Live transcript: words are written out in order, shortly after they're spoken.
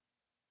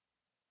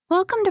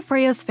Welcome to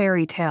Freya's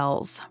Fairy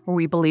Tales, where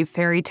we believe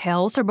fairy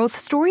tales are both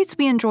stories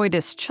we enjoyed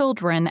as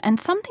children and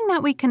something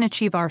that we can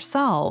achieve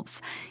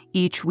ourselves.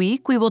 Each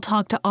week, we will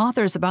talk to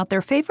authors about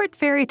their favorite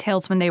fairy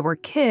tales when they were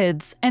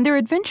kids and their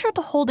adventure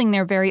to holding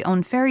their very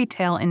own fairy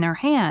tale in their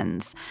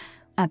hands.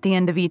 At the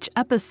end of each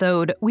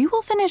episode, we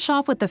will finish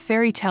off with a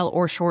fairy tale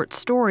or short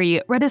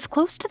story read as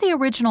close to the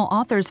original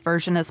author's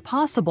version as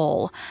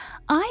possible.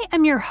 I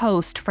am your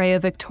host, Freya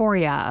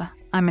Victoria.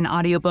 I'm an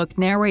audiobook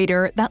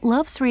narrator that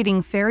loves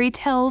reading fairy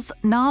tales,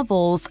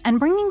 novels, and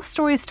bringing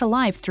stories to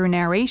life through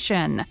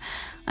narration.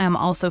 I am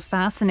also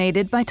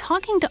fascinated by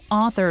talking to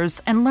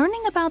authors and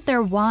learning about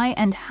their why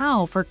and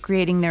how for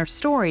creating their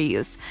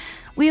stories.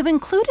 We have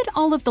included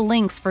all of the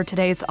links for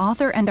today's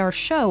author and our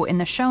show in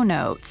the show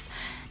notes.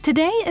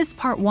 Today is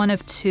part 1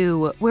 of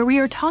 2, where we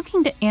are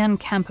talking to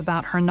Kemp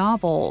about her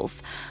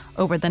novels.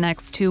 Over the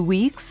next 2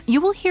 weeks,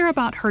 you will hear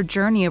about her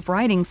journey of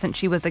writing since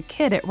she was a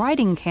kid at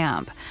writing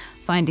camp,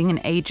 finding an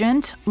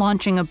agent,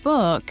 launching a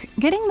book,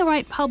 getting the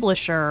right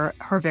publisher,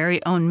 her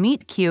very own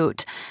meet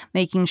cute,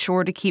 making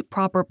sure to keep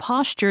proper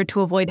posture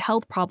to avoid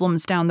health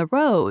problems down the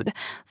road,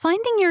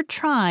 finding your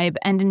tribe,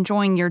 and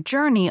enjoying your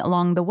journey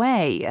along the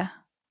way.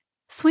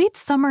 Sweet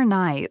Summer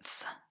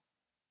Nights.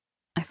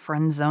 I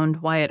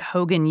friend-zoned Wyatt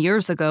Hogan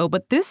years ago,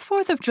 but this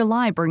 4th of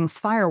July brings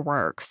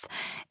fireworks.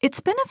 It's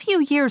been a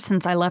few years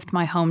since I left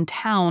my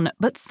hometown,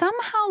 but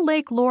somehow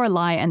Lake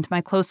Lorelei and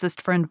my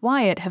closest friend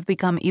Wyatt have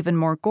become even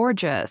more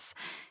gorgeous.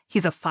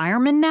 He's a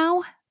fireman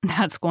now?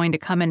 That's going to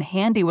come in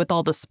handy with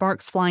all the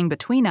sparks flying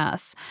between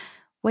us.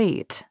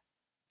 Wait,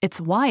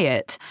 it's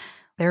Wyatt.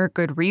 There are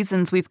good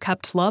reasons we've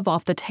kept love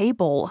off the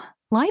table.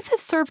 Life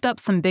has served up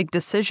some big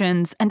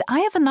decisions, and I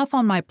have enough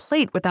on my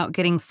plate without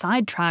getting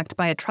sidetracked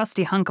by a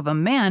trusty hunk of a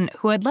man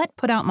who I'd let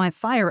put out my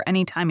fire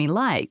anytime he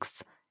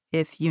likes,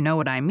 if you know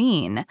what I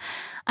mean.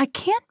 I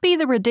can't be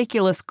the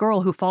ridiculous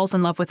girl who falls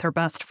in love with her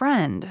best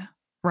friend,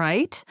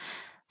 right?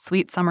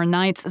 Sweet Summer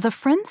Nights is a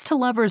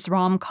friends-to-lovers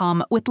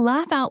rom-com with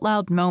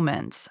laugh-out-loud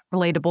moments,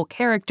 relatable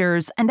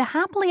characters, and a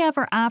happily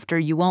ever after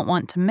you won't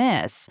want to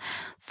miss.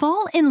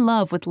 Fall in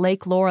love with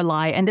Lake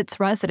Lorelei and its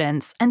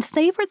residents and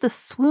savor the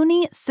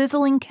swoony,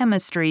 sizzling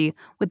chemistry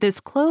with this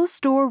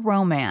closed-door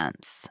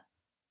romance.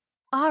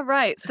 All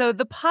right, so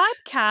the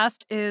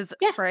podcast is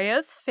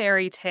Freya's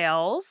Fairy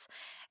Tales.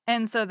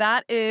 And so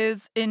that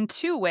is in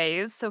 2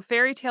 ways. So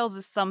fairy tales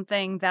is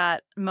something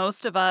that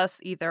most of us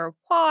either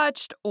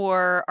watched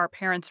or our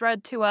parents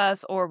read to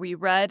us or we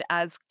read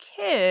as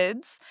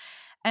kids.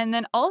 And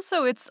then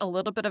also it's a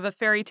little bit of a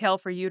fairy tale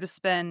for you to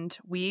spend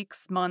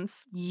weeks,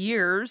 months,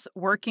 years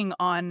working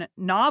on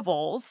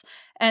novels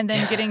and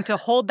then getting to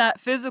hold that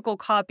physical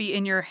copy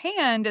in your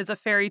hand is a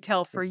fairy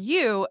tale for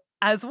you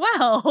as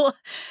well.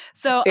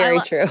 So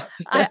Very true.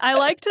 I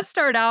like to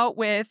start out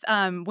with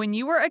when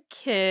you were a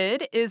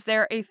kid, is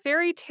there a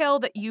fairy tale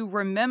that you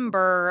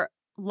remember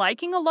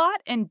liking a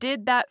lot? And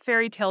did that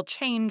fairy tale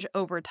change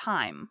over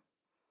time?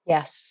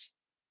 Yes,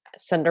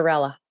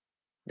 Cinderella.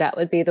 That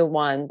would be the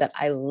one that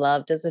I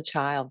loved as a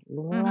child.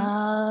 Hmm.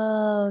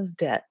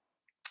 Loved it.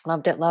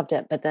 Loved it, loved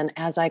it. But then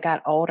as I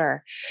got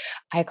older,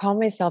 I call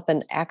myself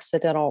an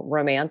accidental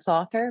romance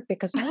author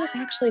because I was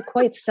actually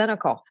quite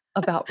cynical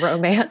about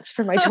romance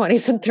for my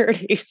 20s and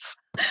 30s.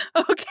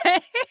 Okay.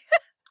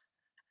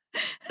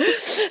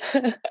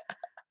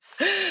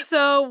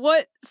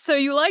 So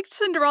you liked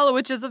Cinderella,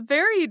 which is a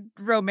very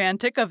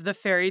romantic of the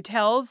fairy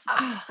tales.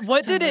 Oh,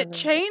 What so did it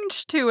romantic.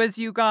 change to as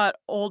you got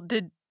old?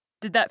 Did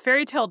that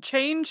fairy tale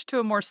change to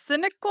a more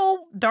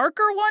cynical,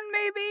 darker one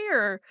maybe,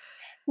 or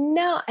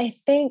No, I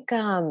think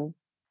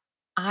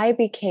I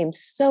became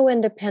so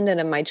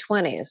independent in my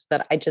 20s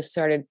that I just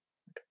started,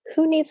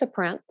 who needs a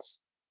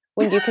prince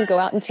when you can go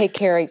out and take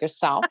care of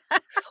yourself?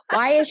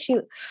 Why is she?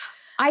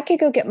 I could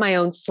go get my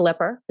own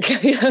slipper.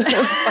 It's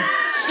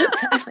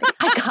like,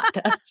 I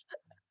got this.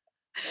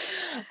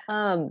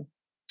 Um,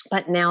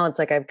 but now it's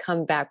like I've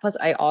come back. Plus,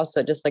 I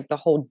also just like the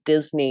whole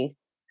Disney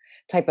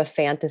type of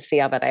fantasy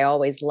of it. I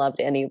always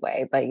loved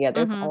anyway. But yeah,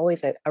 there's Mhm.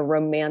 always a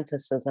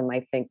romanticism,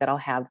 I think, that I'll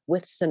have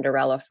with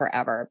Cinderella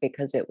forever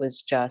because it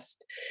was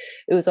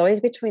always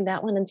between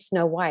that one and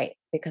Snow White.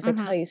 Because I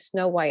Mhm. tell you,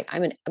 Snow White,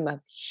 I'm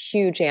a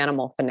huge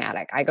animal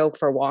fanatic. I go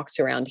for walks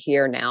around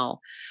here now.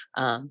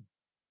 Um,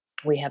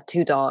 we have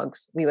 2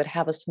 dogs. We would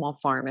have a small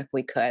farm if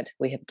we could.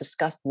 We have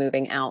discussed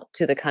moving out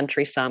to the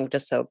country some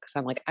just so because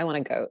I'm like, I want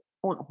to go.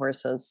 I want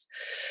horses.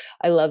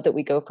 I love that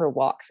we go for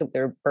walks and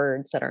there are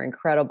birds that are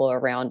incredible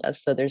around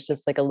us. So there's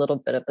just like a little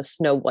bit of a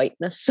snow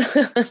whiteness, I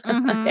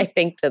Mhm.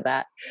 think, to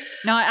that.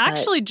 Now, I But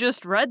actually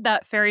just read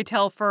that fairy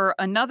tale for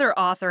another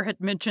author had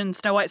mentioned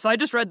Snow White, so I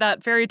just read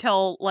that fairy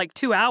tale, like,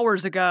 2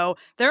 hours ago.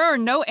 There are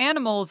no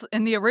animals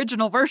in the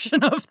original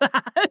version of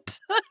that.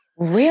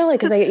 really,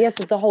 because I yes,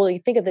 the whole you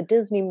think of the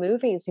Disney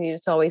movies and you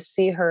just always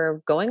see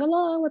her going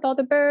along with all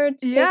the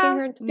birds, taking Yeah.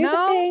 her to do the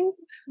No. thing.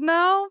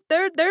 No,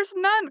 there's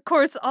none. Of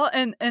course, all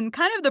and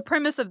kind of the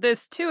premise of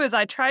this too is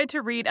I try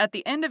to read at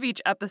the end of each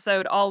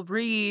episode, I'll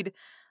read,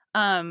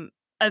 um,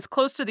 as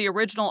close to the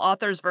original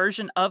author's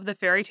version of the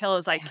fairy tale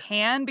as I Yeah.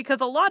 can,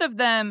 because a lot of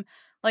them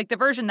like the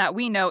version that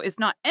we know is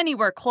not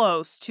anywhere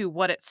close to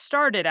what it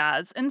started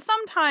as. And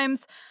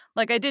sometimes,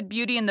 like I did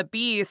Beauty and the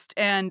Beast,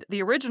 and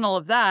the original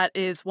of that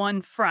is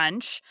one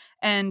French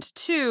and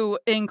two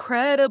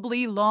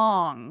incredibly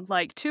long,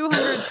 like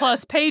 200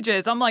 plus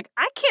pages. I'm like,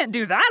 I can't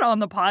do that on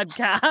the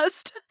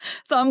podcast.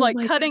 So I'm Oh like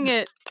my cutting goodness.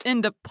 it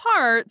into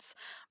parts.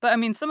 But I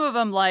mean, some of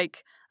them,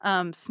 like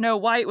Snow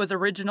White, was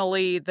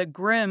originally the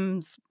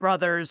Grimm's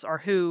brothers are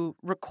who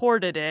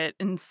recorded it.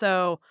 And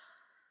so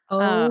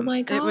Oh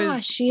my it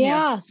was, gosh,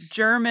 yes.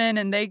 German,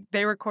 and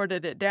they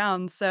recorded it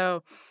down,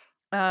 so,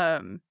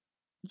 um,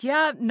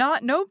 yeah,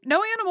 not no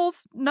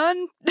animals,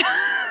 none.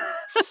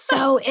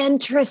 So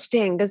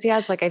interesting, because yeah,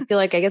 it's like, I feel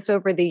like, I guess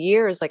over the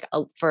years, like,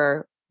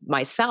 for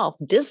myself,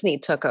 Disney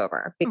took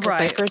over because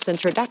my Right, first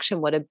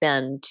introduction would have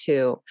been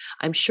to,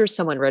 I'm sure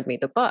someone read me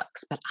the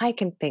books, but I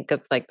can think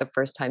of, like, the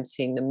first time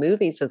seeing the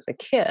movies as a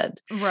kid.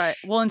 right.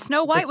 Well, and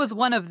Snow White That's was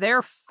one of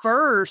their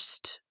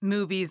first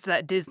movies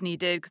that Disney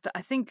did, because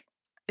I think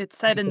it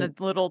said I in think the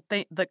little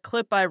thing the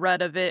clip I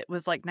read of it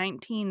was, like,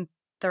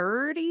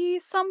 1930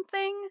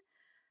 something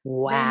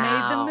they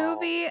made the wow.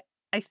 movie.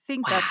 I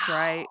think that's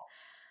right.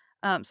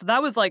 Wow. So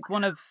that was, like,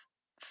 one of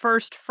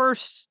first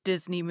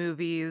Disney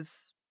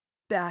movies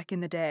back in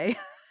the day.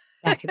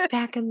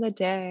 Back in the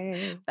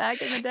day.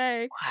 Back in the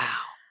day.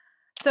 Wow.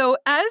 So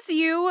as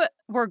you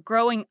were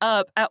growing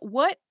up, at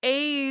what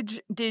age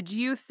did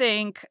you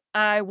think,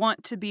 "I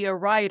want to be a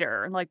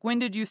writer"? Like, when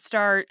did you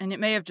start? And it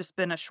may have just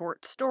been a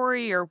short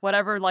story or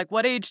whatever, like,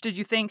 what age did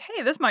you think,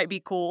 "Hey, this might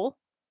be cool"?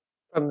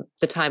 From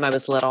the time I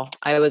was little,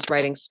 I was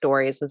writing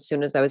stories as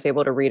soon as I was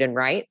able to read and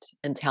write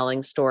and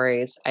telling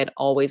stories. I'd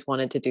always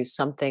wanted to do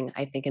something,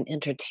 I think, in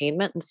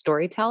entertainment and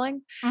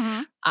storytelling.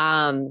 Mhm.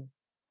 Um,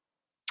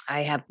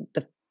 I have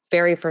the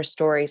very first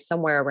story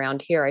somewhere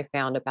around here I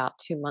found about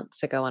 2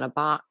 months ago in a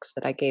box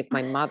that I gave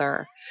my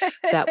mother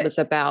that was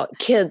about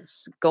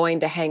kids going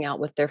to hang out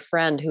with their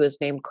friend who is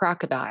named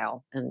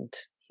Crocodile, and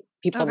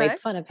people made Okay.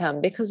 fun of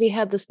him because he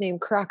had this name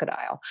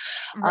Crocodile.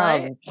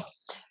 Right. Um,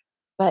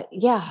 but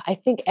yeah, I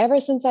think ever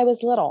since I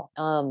was little,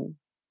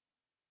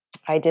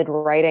 I did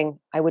writing.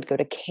 I would go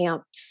to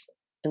camps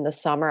in the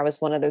summer. I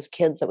was one of those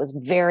kids that was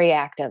very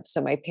active.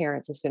 So my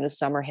parents, as soon as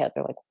summer hit,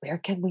 they're like, "Where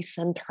can we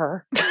send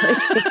her? Like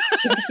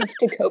she needs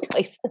to go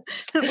places.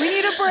 We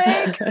need a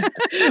break.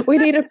 We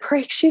need a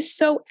break. She's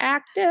so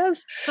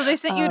active." So they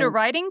sent you to Um,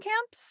 writing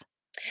camps?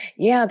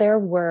 yeah, there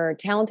were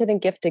talented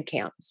and gifted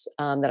camps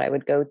that I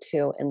would go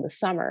to in the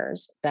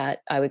summers.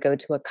 That I would go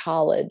to a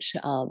college.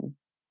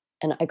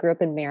 And I grew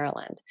up in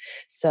Maryland.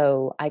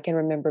 So I can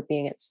remember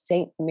being at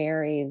St.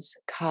 Mary's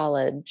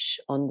College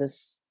on the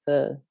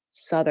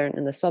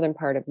southern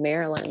part of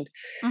Maryland,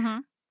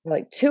 Mhm.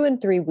 like 2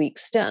 and 3 week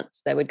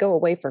stints that would go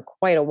away for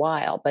quite a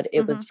while, but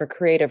it was Mhm. for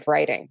creative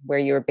writing where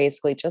you were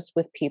basically just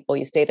with people.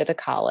 You stayed at a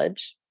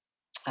college.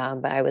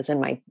 But I was in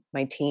my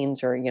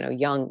teens or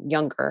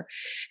younger,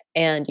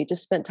 and you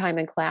just spent time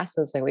in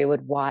classes. Like we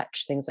would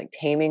watch things like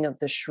Taming of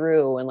the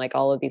Shrew and like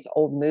all of these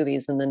old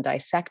movies and then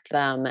dissect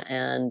them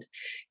and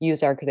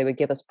they would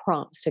give us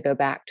prompts to go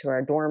back to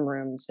our dorm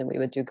rooms and we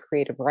would do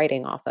creative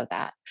writing off of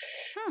that.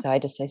 Hmm. So I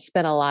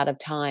spent a lot of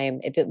time.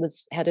 If it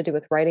was had to do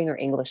with writing or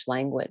English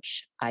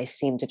language, I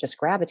seemed to just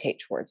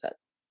gravitate towards it.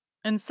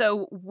 And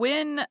so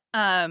when,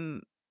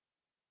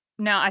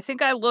 now I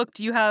think I looked,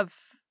 you have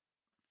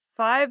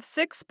 5,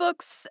 6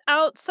 books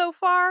out so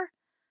far?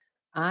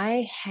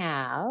 I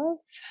have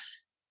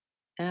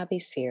Abby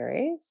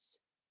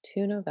series,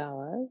 two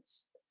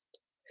novellas.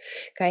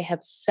 I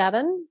have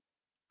seven.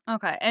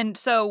 Okay, and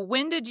so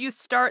when did you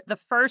start the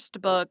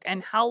first book,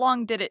 and how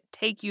long did it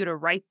take you to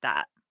write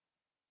that?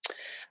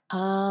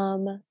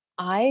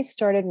 I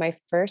started my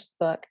first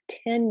book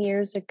 10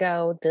 years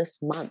ago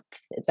this month.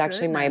 It's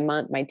actually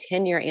Goodness. my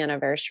 10-year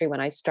anniversary when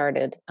I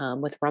started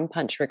with Rum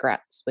Punch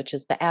Regrets, which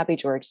is the Abby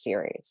George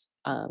series.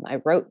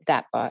 I wrote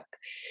that book,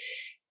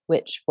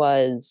 which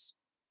was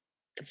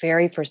the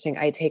very first thing.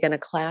 I had taken a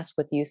class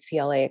with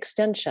UCLA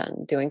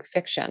Extension doing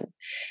fiction,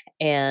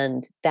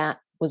 and that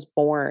was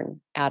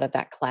born out of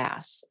that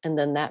class. And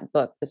then that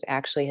book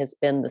has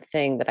been the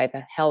thing that I've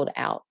held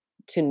out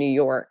to New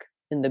York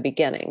in the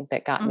beginning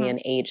that got me Mhm. an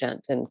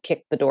agent and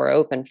kicked the door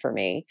open for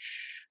me.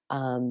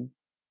 Um,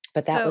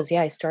 but that So was,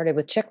 yeah, I started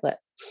with chicklet.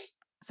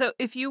 so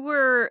if you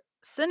were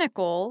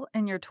cynical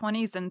in your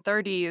 20s and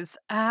 30s,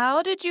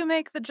 how did you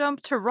make the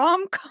jump to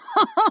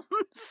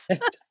rom-coms?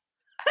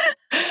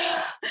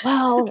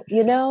 Well,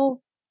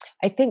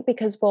 I think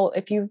because, well,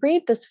 if you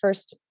read this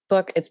first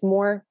book, it's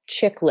more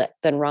chick lit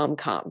than rom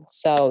com.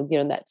 So,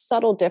 that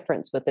subtle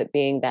difference with it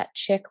being that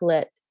chick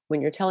lit,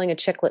 when you're telling a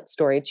chick lit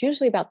story, it's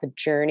usually about the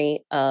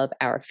journey of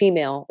our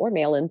female or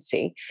male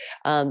MC.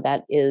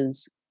 That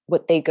is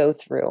what they go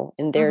through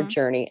in their Mhm.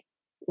 journey,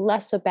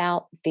 less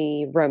about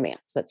the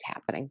romance that's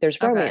happening.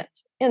 There's Okay.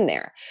 romance in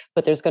there,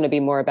 but there's going to be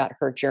more about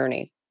her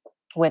journey.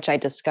 which I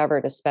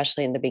discovered,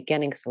 especially in the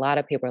beginning, because a lot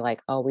of people are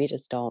like, "Oh, we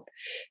just don't."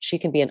 She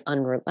can be an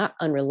not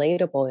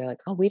unrelatable. They're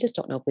like, "Oh, we just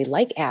don't know if we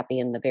like Abby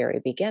in the very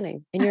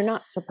beginning," and you're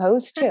not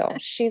supposed to.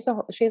 She's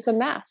a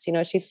mess.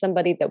 She's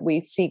somebody that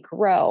we see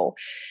grow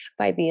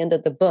by the end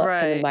of the book,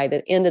 and then Right. by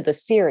the end of the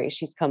series,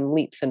 she's come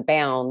leaps and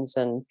bounds.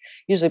 And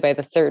usually by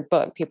the third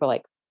book, people are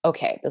like,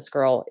 "Okay, this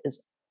girl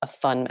is a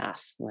fun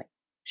mess." I'm like,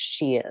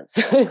 she is.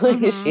 Like,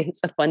 she Mhm. is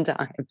a fun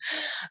time.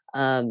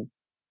 Um,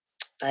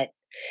 but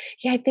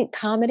yeah, I think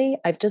comedy,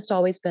 I've just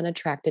always been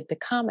attracted to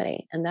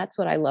comedy, and that's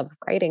what I love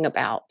writing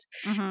about.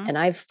 Mhm. And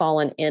I've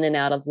fallen in and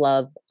out of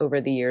love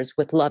over the years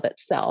with love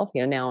itself.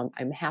 Now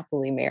I'm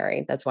happily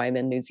married. That's why I'm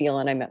in New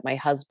Zealand. I met my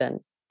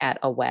husband at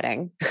a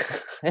wedding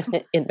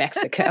in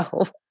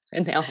Mexico,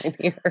 and now I'm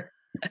here.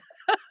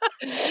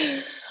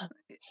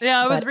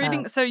 Yeah, I was But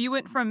reading so you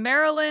went from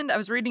Maryland I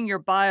was reading your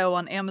bio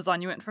on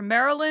Amazon. You went from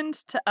Maryland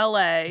to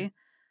LA,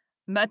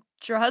 met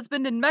your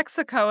husband in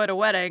Mexico at a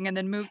wedding, and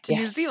then moved to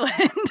New yes,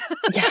 Zealand.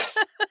 yes.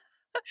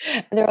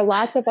 There are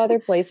lots of other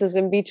places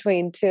in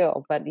between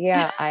too. But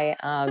yeah,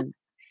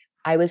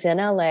 I was in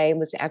LA.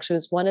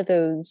 Was one of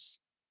those.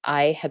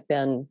 I had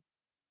been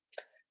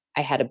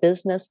I had a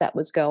business that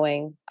was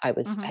going.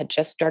 Mhm. Had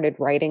just started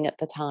writing at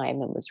the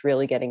time and was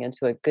really getting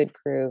into a good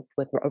groove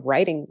with a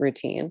writing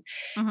routine.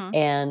 Mhm.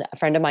 And a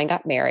friend of mine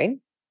got married,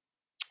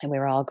 and we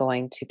were all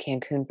going to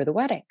Cancun for the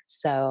wedding.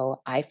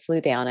 So I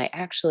flew down. I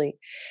actually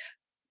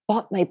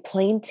bought my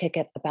plane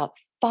ticket about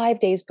 5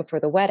 days before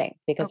the wedding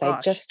Oh because I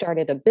just gosh.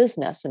 started a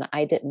business and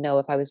I didn't know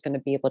if I was going to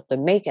be able to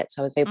make it.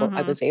 So I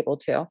Mhm. was able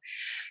to.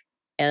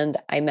 And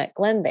I met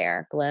Glenn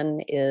there.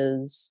 Glenn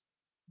is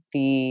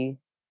the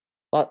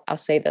well, I'll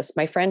say this,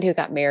 my friend who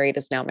got married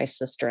is now my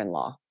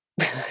sister-in-law.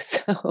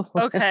 So,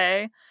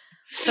 Okay.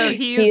 So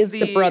he he's is the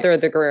the brother of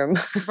the groom.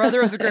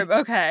 brother of the group.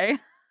 Okay.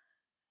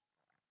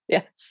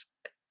 Yes.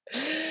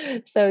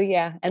 So,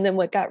 yeah, and then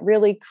what got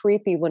really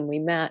creepy when we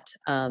met,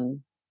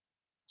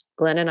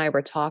 Glenn and I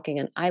were talking,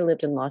 and I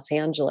lived in Los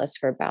Angeles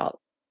for about,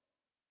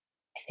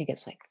 I think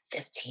it's like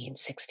 15,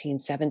 16,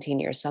 17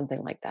 years,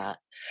 something like that.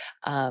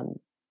 Um,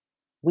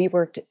 we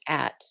worked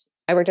at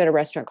I worked at a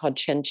restaurant called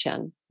Chin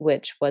Chin,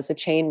 which was a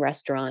chain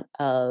restaurant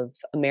of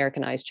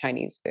Americanized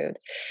Chinese food.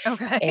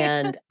 Okay.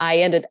 And I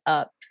ended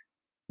up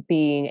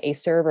being a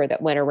server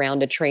that went around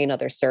to train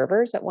other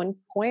servers at one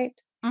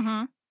point.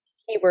 Mhm.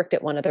 He worked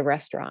at one of the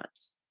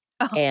restaurants,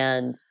 Oh.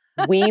 and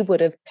we would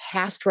have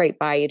passed right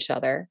by each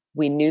other.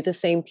 We knew the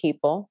same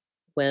people.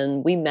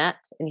 When we met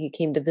and he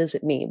came to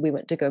visit me, we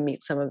went to go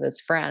meet some of his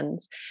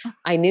friends.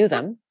 I knew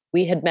them.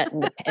 We had met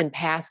in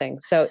passing.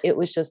 So it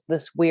was just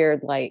this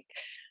weird, like,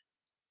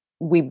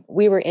 we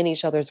were in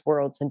each other's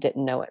worlds and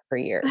didn't know it for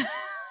years.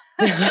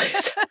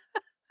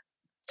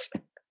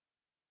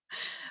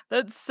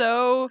 That's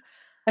so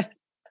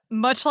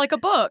much like a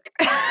book.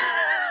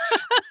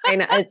 I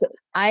know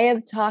I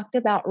have talked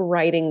about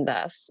writing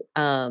this,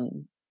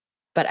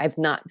 but I've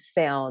not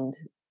found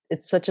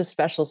it's such a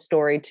special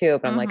story too.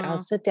 But I'm like, I'll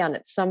Mhm. sit down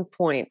at some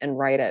point and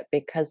write it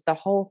because the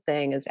whole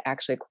thing is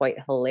actually quite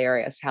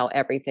hilarious how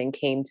everything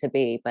came to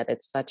be. But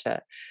it's such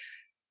a,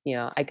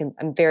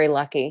 I'm very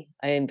lucky.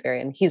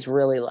 And he's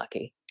really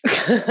lucky.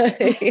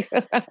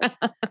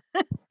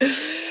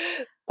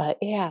 But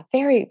yeah,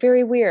 very,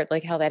 very weird,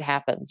 like how that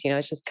happens.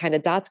 It's just kind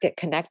of dots get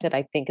connected,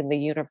 I think, in the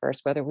universe,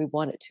 whether we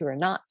want it to or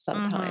not Mhm.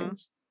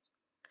 sometimes.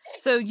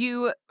 So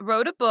you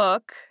wrote a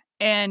book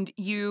and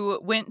you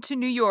went to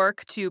New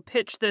York to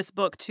pitch this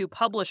book to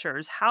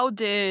publishers. How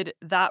did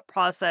that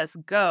process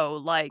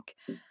go? Like,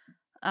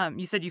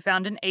 you said you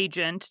found an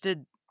agent.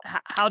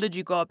 How did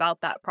you go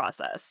about that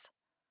process?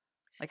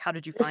 Like, how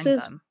did you This find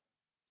is them?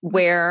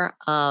 where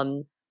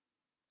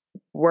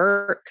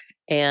work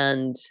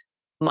and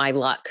my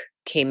luck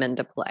came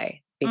into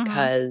play Mhm.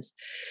 because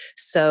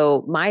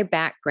my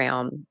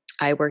background,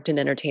 I worked in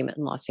entertainment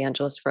in Los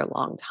Angeles for a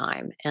long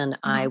time, and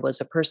I Mhm.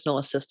 was a personal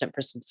assistant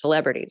for some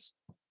celebrities.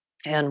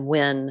 And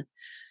when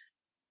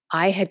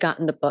I had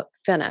gotten the book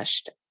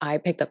finished, I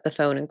picked up the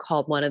phone and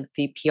called one of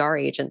the PR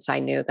agents I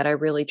knew that I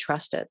really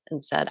trusted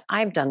and said,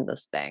 "I've done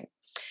this thing.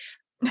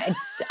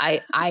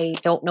 I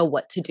don't know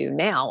what to do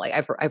now. Like,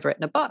 I've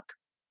written a book."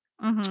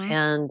 Mhm.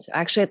 And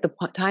actually, at the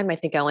time, I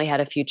think I only had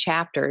a few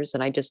chapters,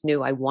 and I just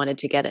knew I wanted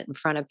to get it in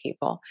front of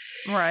people.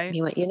 And Right.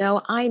 he went,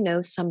 I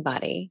know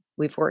somebody.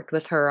 We've worked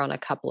with her on a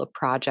couple of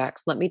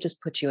projects. Let me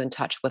just put you in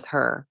touch with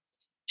her.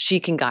 She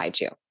can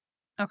guide you.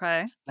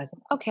 Okay. I said,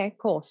 okay,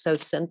 cool. So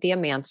Cynthia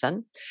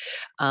Manson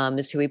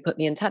is who he put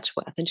me in touch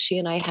with. And she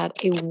and I had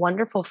a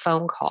wonderful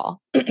phone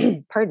call.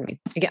 Pardon me.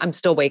 Again, I'm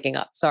still waking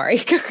up. Sorry.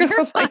 You're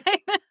Like, fine.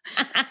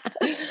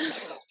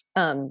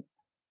 um,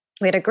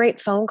 we had a great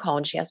phone call,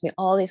 and she asked me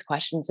all these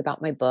questions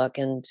about my book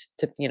and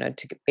to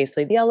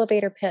basically the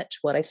elevator pitch,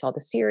 what I saw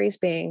the series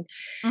being.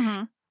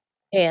 Mhm.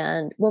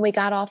 And when we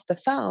got off the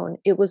phone,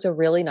 it was a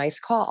really nice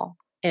call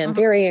and Mhm.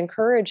 very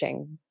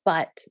encouraging.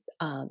 But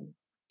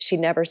she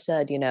never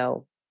said,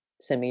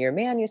 send me your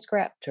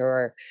manuscript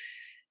or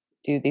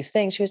do these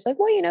things. She was like,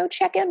 well,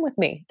 check in with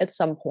me at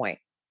some point.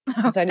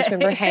 And so I just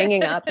remember Okay.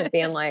 hanging up and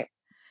being like,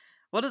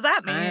 What does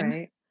that all mean?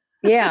 right.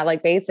 Yeah,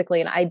 like, basically,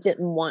 and I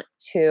didn't want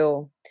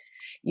to,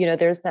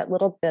 there's that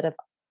little bit of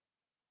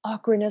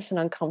awkwardness and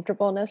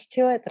uncomfortableness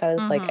to it that I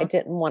was like, I Mhm.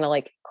 didn't wanna,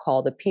 like,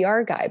 call the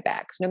PR guy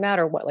back 'cause no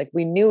matter what, like,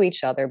 we knew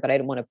each other, but I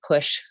didn't wanna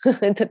push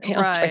the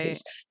Right.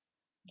 boundaries.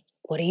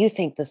 "What do you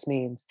think this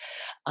means?"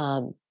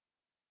 Um,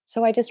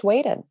 so I just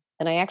waited,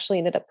 and I actually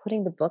ended up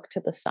putting the book to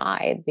the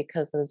side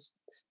because I was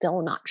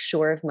still not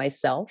sure of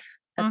myself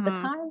at the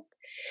Mhm. time.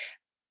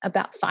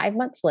 About 5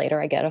 months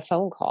later, I get a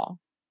phone call.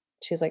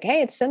 She's like,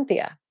 "Hey, it's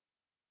Cynthia.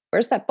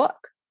 Where's that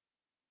book?"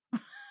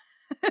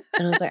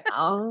 And I was like,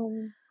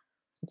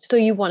 so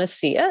you wanna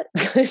see it?"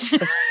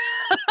 She's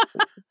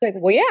like,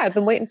 "Well, yeah, I've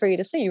been waiting for you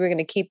to say you were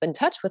gonna keep in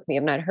touch with me.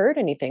 I've not heard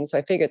anything, so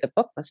I figured the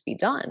book must be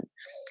done."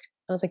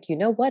 I was like, "You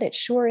know what? It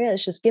sure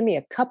is. Just give me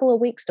a couple of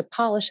weeks to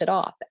polish it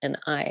off." And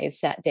I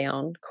sat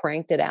down,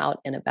 cranked it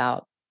out in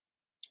about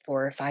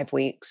 4 or 5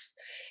 weeks,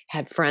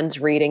 had friends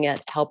reading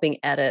it, helping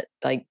edit,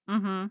 like,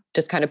 Mhm.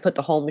 just kind of put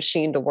the whole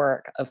machine to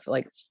work of,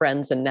 like,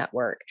 friends and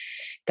network.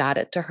 Got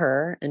it to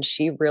her, and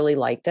she really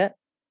liked it.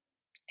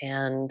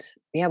 And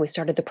yeah, we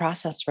started the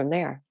process from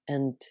there.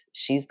 And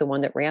she's the one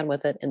that ran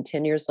with it. And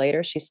 10 years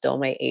later, she's still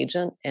my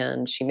agent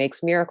and she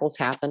makes miracles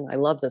happen. I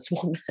love this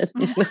woman.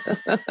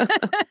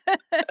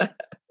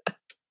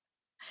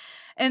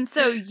 And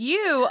so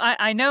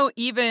I know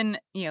even,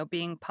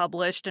 being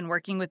published and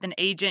working with an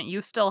agent,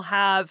 you still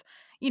have,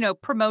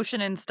 promotion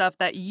and stuff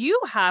that you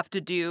have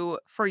to do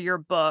for your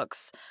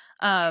books.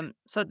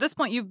 So at this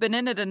point you've been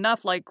in it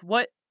enough, like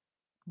what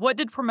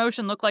did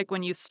promotion look like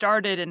when you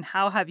started and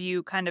how have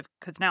you kind of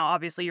cuz now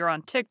obviously you're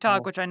on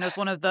TikTok, Oh, which I know is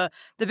one of the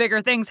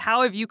bigger things.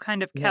 How have you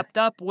kind of yeah. kept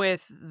up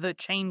with the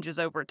changes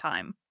over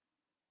time?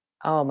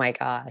 Oh my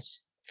gosh.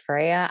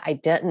 Freya, I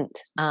didn't.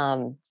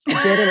 I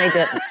did and I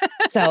didn't.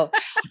 So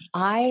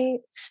I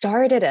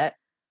started it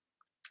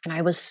and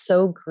I was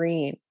so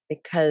green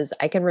because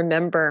I can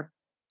remember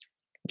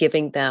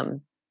giving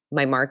them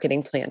my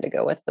marketing plan to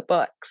go with the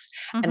books.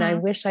 And I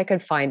Mhm. wish I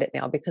could find it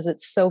now because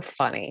it's so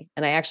funny.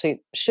 And I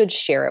actually should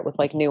share it with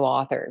like new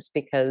authors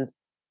because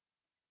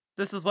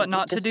This is what you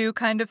not to just do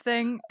kind of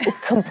thing.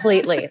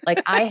 completely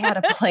like I had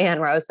a plan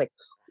where I was like,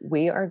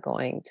 we are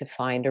going to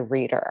find a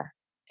reader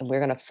and we're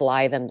going to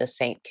fly them to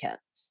St.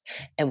 Kitts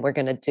and we're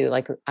going to do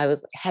like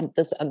had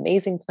this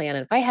amazing plan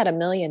and if I had $1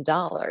 million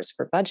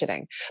for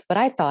budgeting, but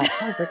I thought,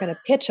 oh, we're going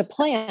to pitch a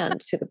plan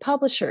to the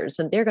publishers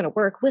and they're going to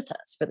work with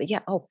us for the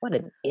yeah. Oh, what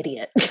an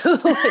idiot!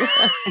 Like,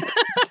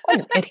 what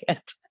an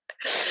idiot!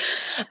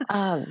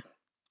 Um,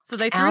 So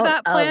they threw out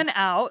that of plan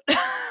out.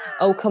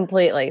 Oh,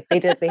 completely. They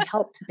did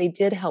help.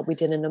 We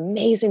did an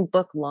amazing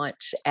book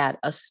launch at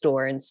a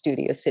store in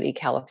Studio City,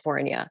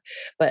 California,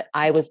 but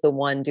I was the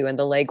one doing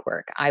the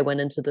legwork. I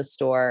went into the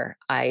store,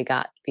 I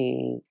got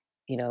you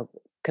know,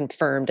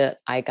 confirmed it.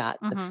 I got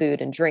the Mhm.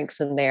 food and drinks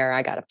in there.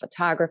 I got a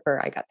photographer,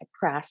 I got the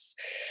press.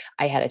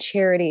 I had a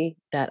charity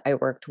that I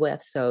worked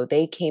with, so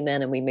they came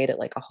in and we made it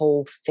like a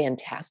whole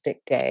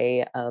fantastic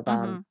day of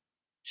Mhm.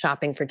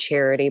 shopping for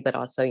charity, but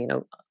also,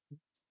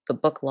 the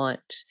book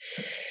launch.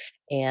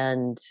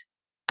 And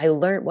I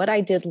learned what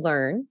I did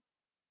learn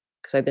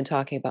because I've been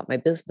talking about my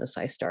business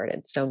I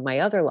started. So my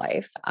other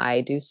life,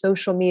 I do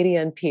social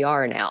media and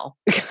PR now.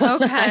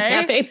 I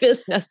have Okay. a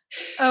business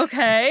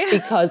Okay.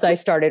 because I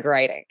started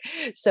writing.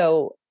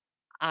 So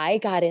I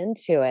got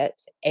into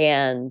it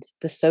and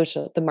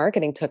the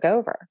marketing took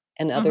over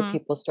and other Mhm.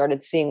 people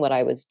started seeing what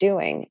I was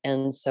doing.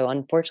 And so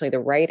unfortunately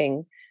the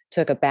writing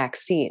took a back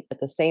seat. At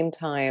the same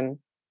time,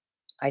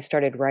 I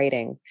started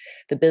writing.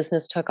 The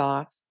business took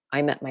off.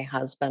 I met my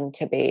husband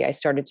to be. I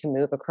started to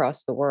move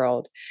across the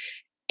world,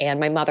 and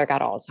my mother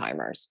got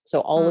Alzheimer's.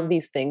 So all of Mm.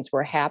 these things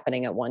were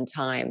happening at one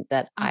time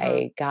that Mhm.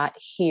 I got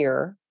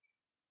here,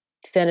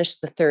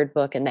 finished the third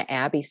book in the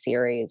Abby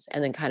series,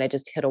 and then kind of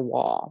just hit a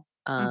wall.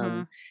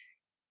 Mhm.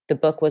 The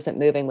book wasn't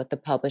moving with the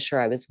publisher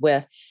I was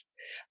with.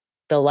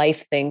 The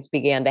life things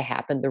began to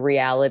happen, the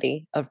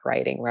reality of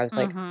writing, where I was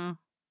like, Mhm.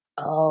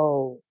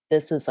 oh,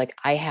 this is like,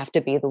 I have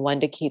to be the one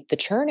to keep the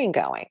churning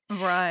going.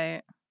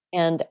 Right.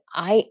 And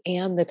I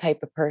am the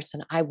type of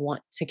person I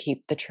want to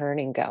keep the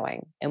churning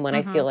going. And when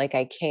I feel Mhm. like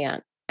I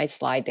can't, I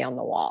slide down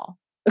the wall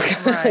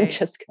and Right.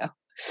 just go.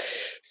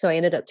 So I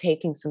ended up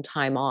taking some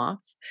time off.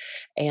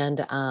 And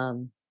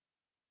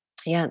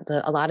yeah,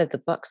 a lot of the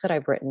books that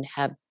I've written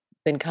have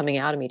been coming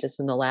out of me just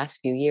in the last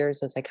few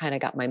years as I kind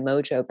of got my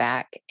mojo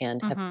back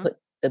and have Mhm. put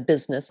the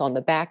business on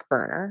the back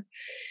burner,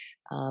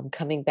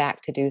 coming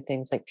back to do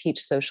things like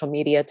teach social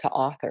media to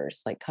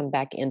authors, like come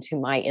back into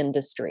my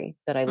industry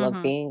that I love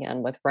Mhm. being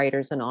in with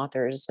writers and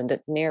authors and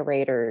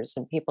narrators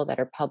and people that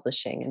are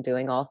publishing and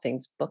doing all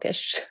things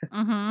bookish.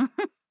 Mhm.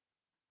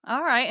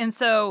 Alright, and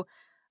so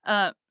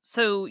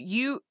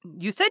you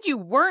said you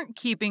weren't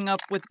keeping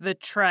up with the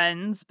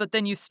trends, but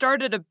then you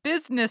started a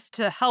business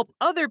to help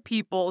other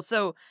people,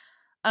 so,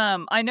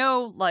 I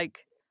know,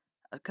 like,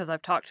 because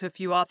I've talked to a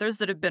few authors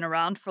that have been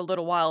around for a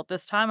little while at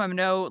this time, I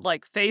know,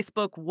 like,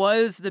 Facebook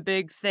was the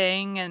big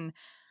thing, and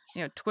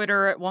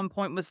Twitter at one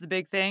point was the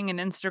big thing and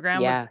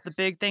Instagram was the Yes.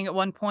 big thing at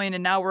one point,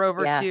 and now we're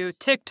over to Yes.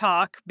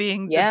 TikTok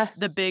being the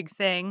Yes. big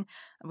thing,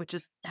 which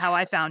is how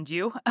I Yes. found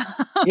you.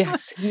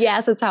 Yes.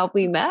 Yes, that's how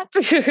we met.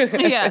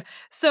 Yeah.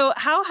 So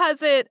how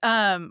has it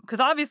because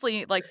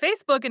obviously like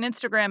Facebook and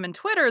Instagram and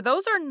Twitter,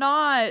 those are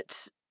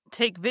not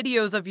take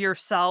videos of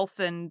yourself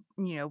and,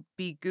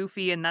 be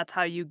goofy and that's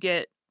how you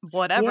get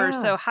whatever.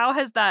 Yeah. So how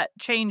has that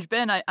change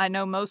been? I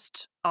know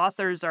most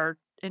authors are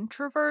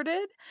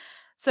introverted.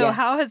 So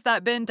how has Yes.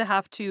 that been to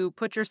have to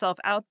put yourself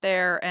out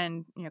there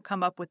and,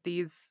 come up with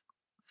these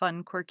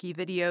fun, quirky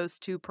videos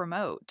to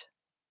promote?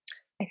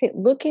 I think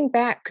looking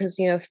back, because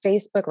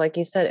Facebook, like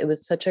you said, it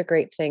was such a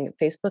great thing.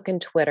 Facebook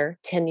and Twitter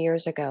 10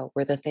 years ago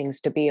were the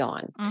things to be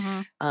on.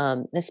 Mhm.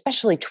 And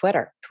especially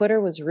Twitter. Twitter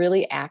was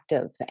really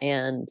active,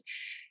 and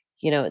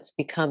it's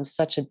become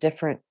such a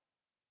different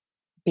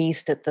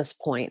beast at this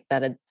point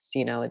that it's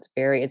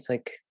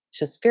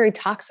just very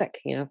toxic,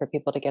 for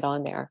people to get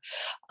on there.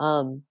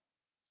 Um,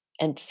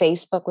 and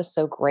Facebook was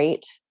so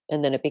great.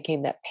 And then it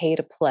became that pay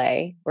to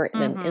play, where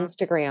then Mhm.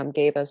 Instagram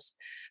gave us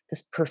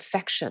this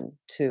perfection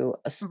to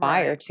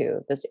aspire Right.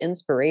 to, this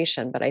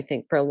inspiration. But I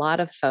think for a lot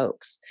of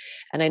folks,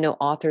 and I know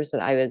authors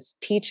that I was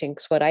teaching,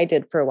 because what I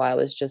did for a while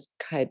was just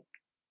kind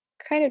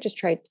of just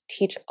tried to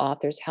teach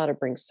authors how to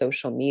bring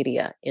social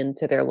media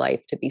into their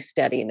life to be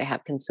steady and to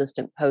have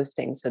consistent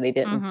posting so they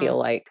didn't Mhm. feel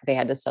like they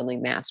had to suddenly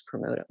mass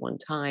promote at one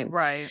time.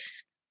 Right.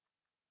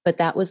 But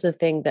that was the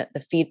thing, that the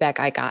feedback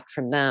I got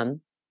from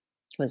them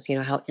was,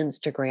 how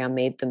Instagram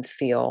made them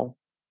feel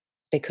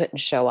they couldn't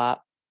show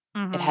up. It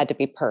Mhm. had to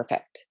be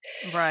perfect.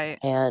 Right.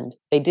 And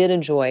they did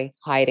enjoy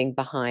hiding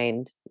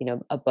behind,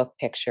 a book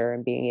picture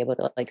and being able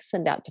to like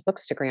send out to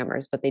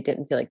bookstagrammers, but they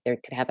didn't feel like they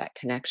could have that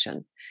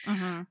connection.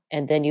 Mhm.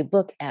 And then you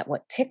look at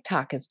what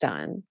TikTok has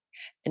done.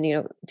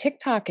 And,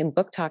 TikTok and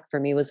Book Talk for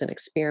me was an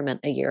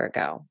experiment a year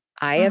ago.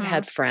 I have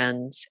had Mhm.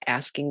 friends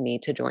asking me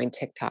to join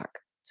TikTok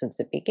since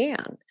it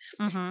began.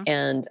 Mhm.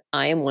 And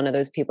I am one of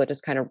those people that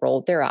just kind of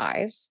rolled their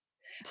eyes.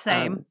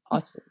 Same.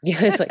 Also,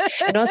 yeah, it's like,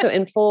 and also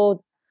in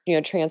full,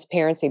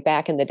 transparency,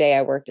 back in the day,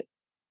 I worked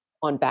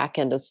on back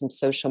end of some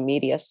social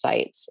media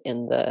sites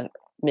in the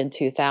mid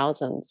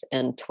 2000s,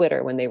 and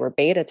Twitter, when they were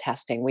beta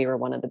testing, we were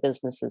one of the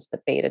businesses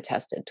that beta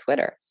tested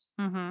Twitter.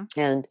 Mhm.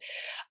 And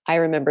I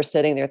remember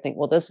sitting there thinking,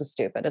 well, this is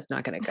stupid. It's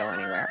not going to go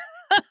anywhere.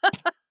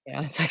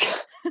 It's like,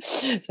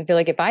 so I feel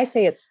like if I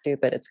say it's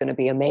stupid, it's going to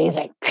be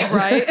amazing.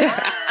 Right.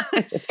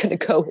 It's going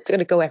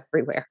to go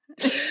everywhere.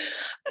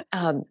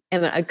 And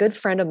a good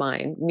friend of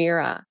mine,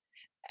 Mira,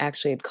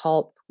 actually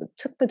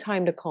took the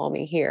time to call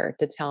me here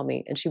to tell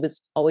me, and she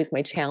was always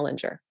my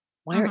challenger.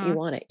 Why aren't you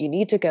Mhm. on it? You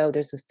need to go.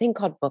 There's this thing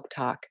called Book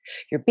Talk.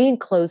 You're being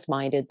closed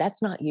minded.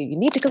 That's not you. You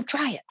need to go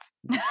try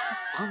it.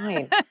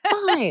 Fine,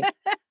 fine.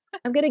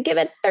 I'm going to give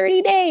it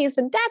 30 days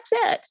and that's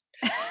it.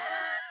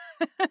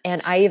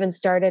 And I even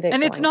started it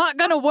And it's going, not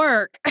gonna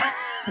work.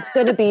 it's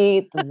going to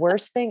be the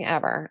worst thing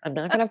ever. I'm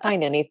not going to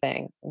find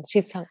anything. And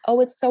she's like,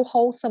 oh, it's so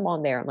wholesome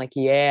on there. I'm like,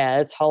 yeah,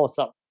 it's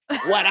wholesome.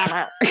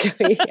 Whatever.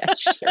 Yeah,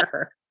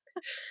 sure.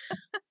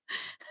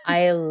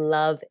 I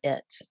love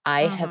it.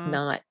 I have Mhm.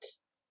 not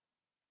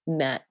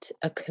met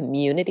a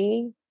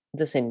community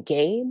this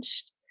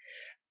engaged,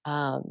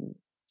 um,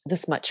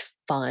 this much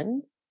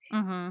fun.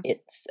 Mhm.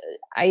 It's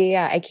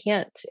I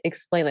can't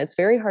explain that. It's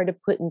very hard to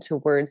put into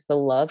words the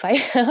love I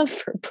have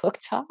for book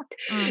talk,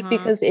 Mhm.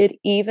 because it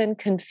even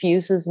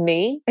confuses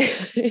me.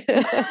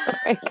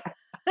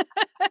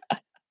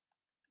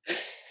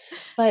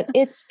 But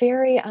it's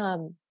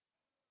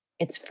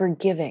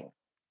forgiving,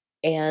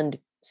 and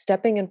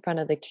stepping in front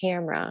of the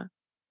camera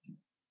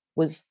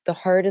was the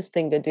hardest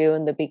thing to do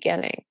in the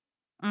beginning.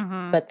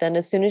 Mhm. But then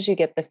as soon as you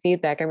get the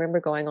feedback, I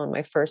remember going on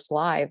my first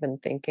live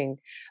and thinking,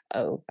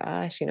 "Oh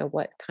gosh,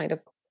 what kind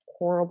of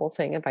horrible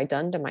thing have I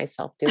done to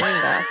myself doing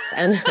this?"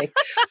 And like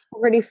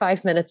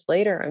 45 minutes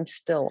later, I'm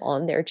still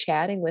on there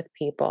chatting with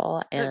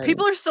people,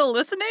 People and are still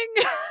listening?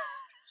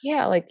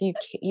 yeah, like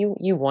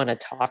you want to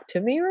talk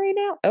to me right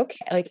now?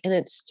 Okay. Like, and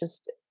it's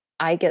just,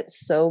 I get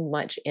so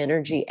much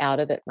energy out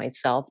of it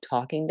myself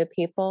talking to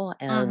people,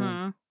 and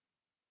Mhm.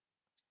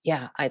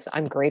 yeah,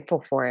 I'm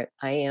grateful for it.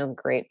 I am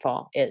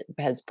grateful. It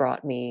has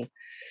brought me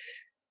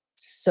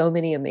so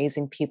many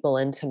amazing people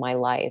into my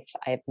life.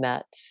 I've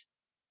met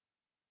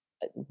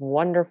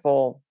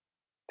wonderful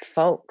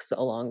folks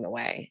along the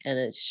way. And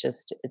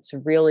it's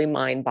really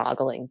mind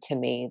boggling to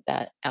me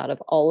that out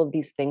of all of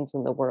these things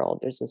in the world,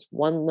 there's this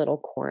one little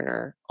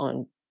corner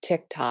on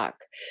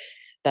TikTok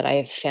that I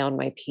have found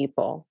my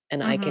people,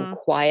 and I can Mhm.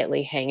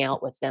 quietly hang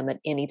out with them at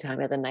any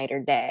time of the night or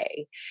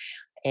day.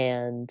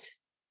 And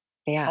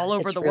yeah, All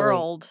over it's the really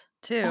world,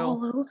 too.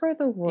 all over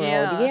the world.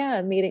 Yeah.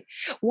 Yeah, meeting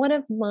one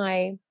of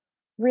my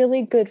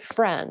really good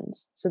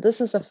friends. So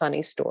this is a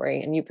funny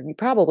story, and you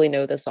probably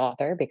know this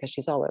author because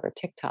she's all over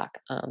TikTok.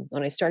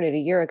 When I started a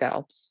year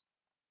ago,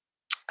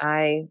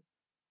 I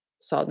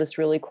saw this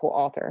really cool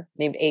author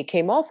named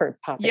A.K. Mulford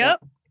popping up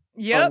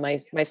Yep. on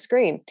Yep. my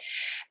screen,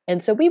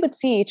 and so we would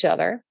see each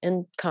other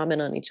and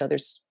comment on each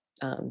other's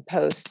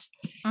posts.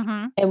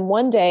 Mhm. And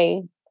one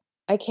day,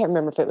 I can't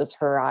remember if it was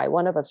her or I,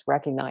 one of us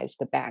recognized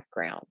the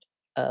background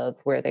of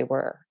where they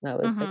were. And I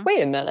was like, Mhm.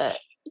 wait a minute,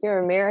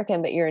 you're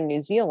American, but you're in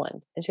New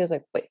Zealand. And she was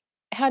like, wait,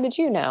 how did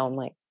you know? I'm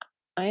like,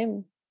 I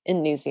am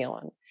in New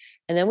Zealand.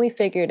 And then we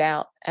figured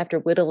out after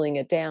whittling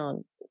it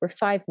down, we're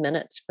 5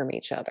 minutes from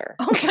each other.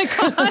 Oh my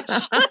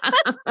gosh.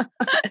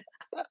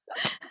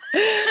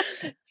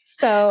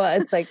 So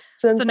it's like,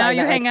 So since now I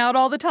you met, hang like, out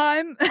all the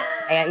time?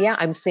 yeah,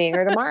 I'm seeing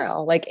her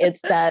tomorrow. Like,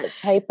 it's that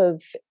type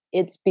of,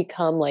 it's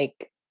become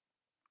like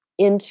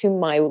into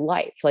my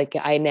life. Like,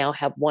 I now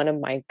have one of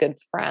my good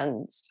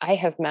friends I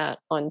have met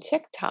on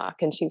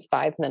TikTok, and she's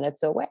 5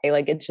 minutes away.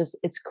 Like,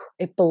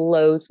 it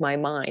blows my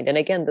mind. And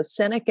again, the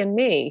cynic in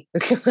me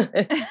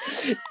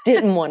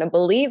didn't want to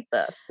believe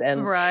this.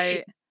 And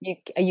Right.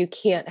 you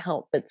can't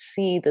help but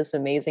see this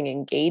amazing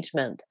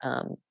engagement,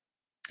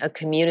 a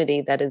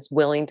community that is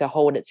willing to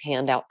hold its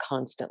hand out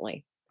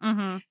constantly.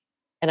 Mhm.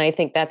 And I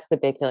think that's the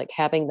big thing, like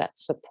having that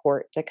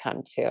support to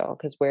come to,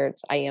 because where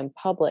I am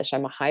published,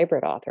 I'm a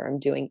hybrid author. I'm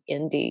doing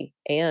indie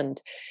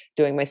and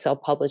doing my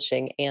self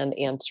publishing and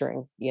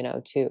answering, to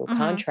Mhm.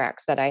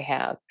 contracts that I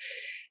have.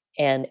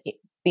 And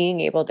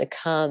being able to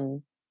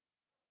come,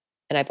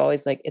 and I've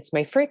always like, it's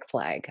my freak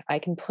flag. I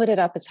can put it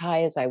up as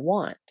high as I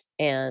want.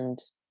 And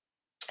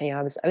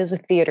I was a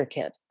theater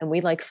kid, and we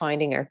like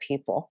finding our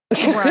people,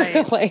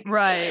 Right. like,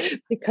 Right.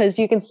 because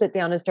you can sit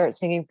down and start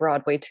singing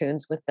Broadway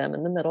tunes with them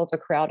in the middle of a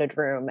crowded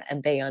room,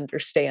 and they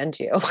understand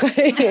you,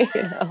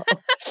 you know.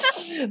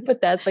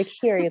 But that's like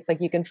here, it's like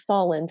you can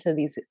fall into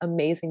these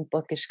amazing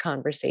bookish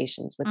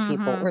conversations with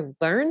people Mhm. or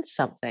learn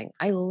something.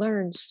 I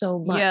learned so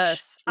much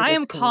Yes. through I this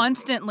am community.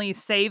 constantly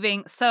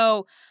saving.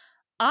 So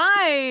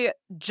I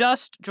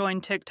just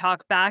joined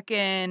TikTok back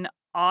in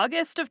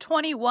August of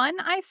 21,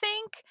 I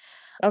think.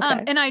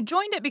 Okay. And I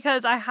joined it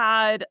because I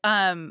have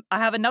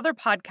another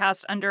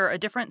podcast under a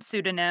different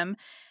pseudonym,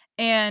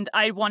 and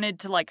I wanted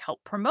to, like,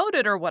 help promote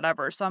it or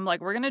whatever. So I'm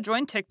like, we're gonna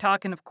join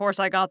TikTok, and of course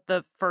I got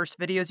the first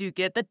videos you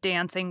get, the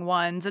dancing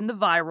ones and the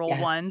viral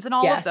Yes. ones and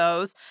all of Yes.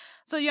 those.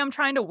 So yeah, I'm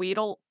trying to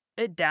wheedle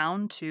it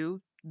down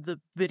to the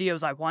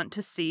videos I want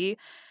to see.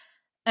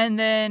 And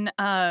then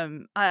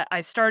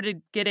I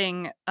started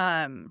getting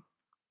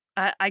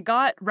I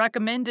got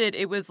recommended,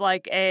 it was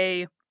like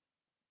a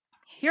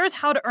here's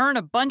how to earn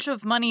a bunch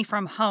of money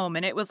from home.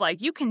 And it was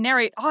like, you can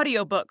narrate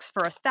audiobooks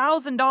for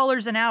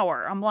 $1,000 an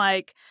hour. I'm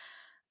like,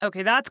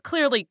 okay, that's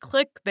clearly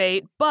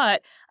clickbait,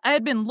 but I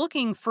had been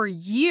looking for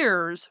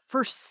years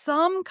for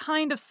some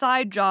kind of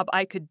side job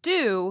I could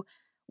do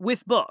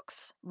with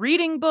books,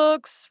 reading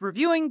books,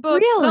 reviewing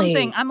books,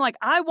 something. Really? I'm like,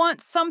 I want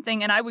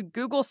something. And I would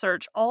Google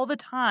search all the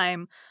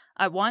time.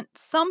 I want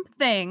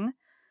something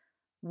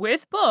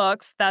with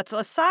books that's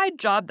a side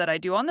job that I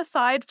do on the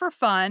side for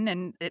fun,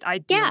 and it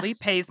ideally Yes.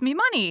 pays me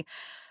money.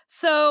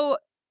 So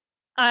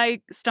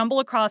I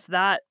stumble across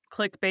that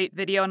clickbait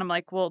video and I'm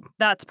like, well,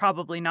 that's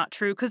probably not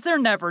true because they're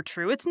never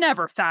true. It's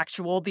never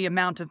factual, the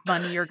amount of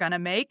money you're going to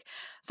make.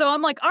 So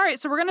I'm like, all right,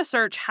 so we're going to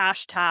search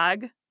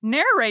hashtag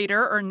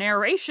narrator or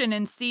narration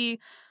and see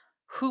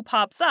who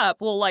pops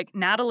up. Well, like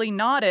Natalie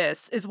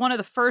Naudis is one of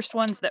the first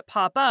ones that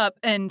pop up.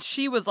 And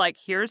she was like,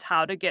 here's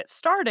how to get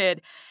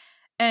started.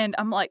 And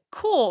I'm like,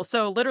 cool.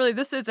 So literally,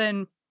 this is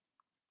in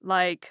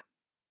like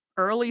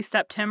early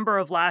September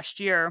of last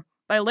year.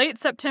 By late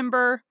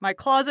September, my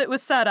closet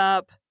was set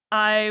up.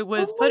 I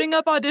was Oh my putting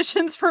up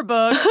auditions for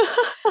books.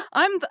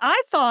 God.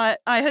 I thought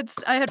I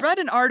had read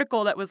an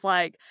article that was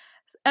like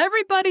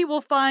everybody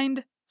will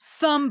find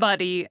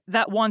somebody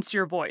that wants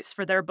your voice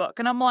for their book.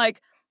 And I'm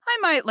like, I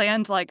might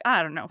land like,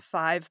 I don't know,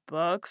 5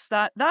 books.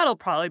 That'll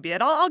probably be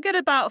it. I'll get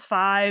about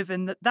 5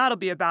 and that'll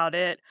be about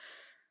it.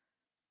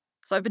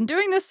 So I've been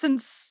doing this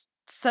since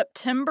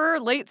September,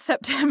 late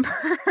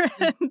September,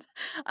 and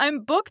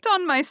I'm booked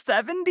on my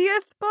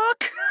 70th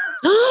book.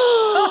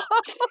 So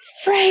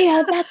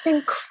Freya, that's I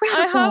have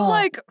incredible.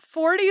 like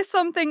 40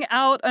 something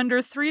out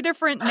under 3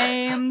 different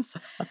names,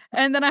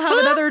 and then I have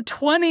another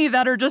 20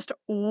 that are just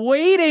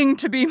waiting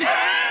to be made.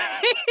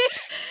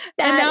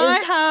 And That now I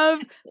is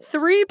have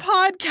 3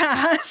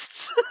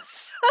 podcasts.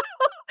 So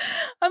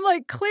I'm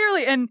like,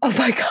 clearly, and oh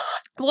my god.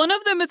 one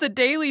of them is a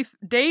daily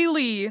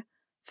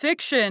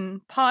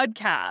fiction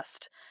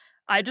podcast.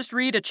 I just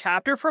read a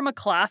chapter from a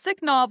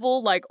classic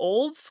novel, like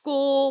old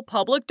school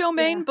public Yeah.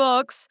 domain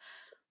books.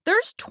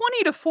 There's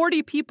 20 to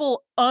 40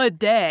 people a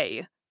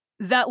day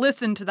that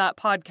listen to that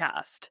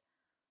podcast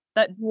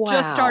that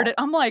just started.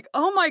 Wow. I'm like,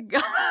 "Oh my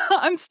god."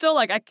 I'm still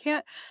like, I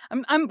can't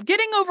I'm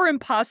getting over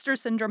imposter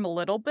syndrome a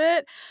little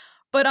bit,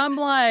 but I'm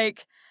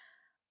like,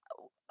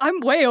 I'm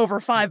way over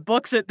 5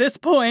 books at this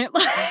point.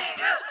 Like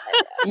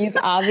You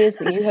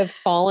have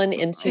fallen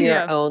into your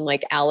Yeah. own,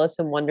 like, Alice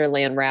in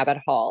Wonderland rabbit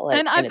hole,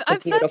 And and it's a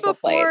beautiful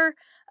place.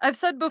 I've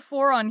said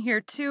before on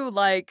here too,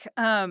 like,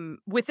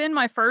 within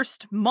my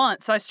first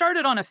month, so I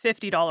started on a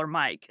 $50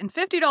 mic, and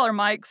 $50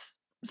 mics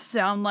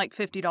sound like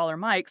 $50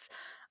 mics.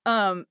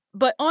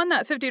 But on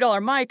that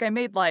 $50 mic, I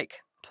made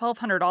like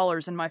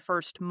 $1,200 in my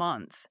first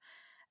month.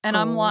 And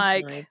I'm Oh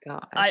like, my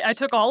I gosh.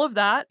 took all of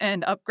that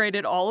and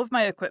upgraded all of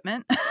my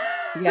equipment.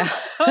 Yeah.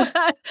 so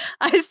that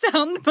I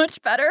sound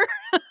much better.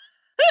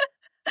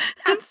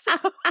 And so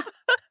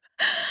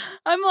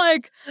I'm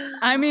like,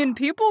 I mean,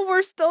 people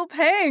were still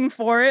paying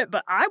for it,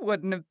 but I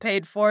wouldn't have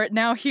paid for it.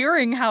 Now,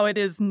 hearing how it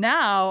is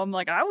now, I'm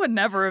like, I would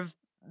never have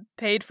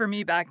paid for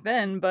me back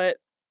then, but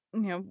Oh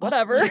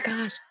whatever. my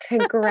gosh,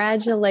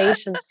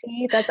 congratulations.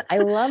 See, I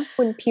love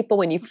when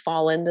you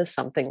fall into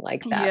something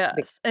like that.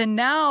 Yes, and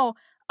now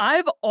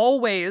I've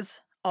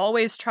always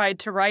tried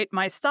to write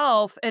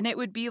myself, and it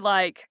would be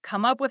like,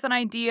 come up with an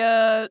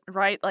idea,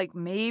 write, like,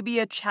 maybe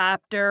a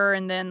chapter,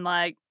 and then,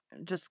 like,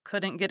 just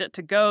couldn't get it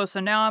to go, so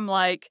now I'm,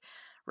 like,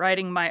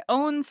 writing my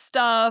own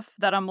stuff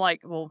that I'm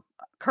like well,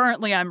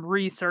 currently I'm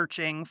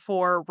researching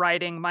for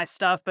writing my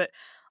stuff, but,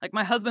 like,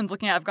 my husband's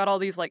looking at I've got all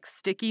these, like,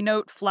 sticky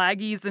note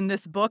flaggies in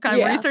this book I'm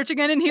Yeah. researching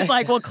in, and he's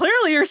like, "Well,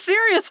 clearly you're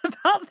serious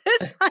about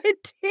this idea,"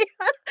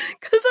 because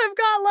 'cause I've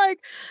got,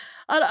 like,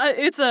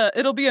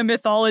 it'll be a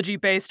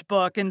mythology-based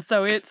book, and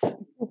so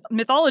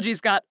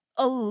mythology's got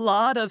a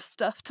lot of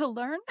stuff to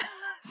learn.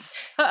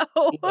 So,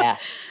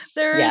 Yes.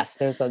 there's Yes,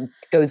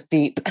 goes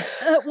deep.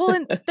 well,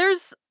 and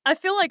there's I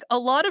feel like a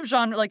lot of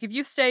genre like, if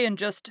you stay in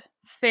just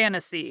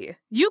fantasy,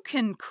 you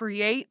can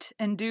create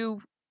and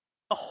do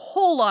a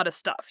whole lot of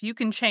stuff. You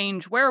can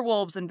change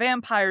werewolves and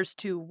vampires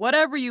to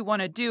whatever you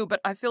wanna do,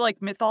 but I feel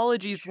like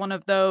mythology is one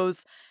of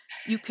those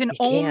you can You can't.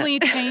 only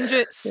change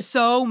it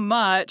so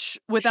much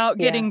without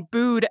Yeah. getting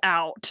booed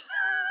out.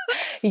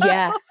 So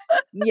Yes.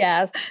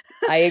 Yes,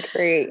 I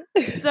agree.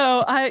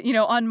 so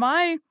on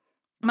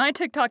my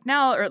TikTok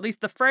now, or at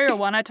least the Freya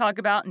one, I talk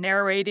about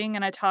narrating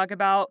and I talk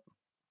about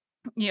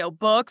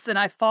books, and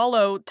I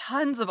follow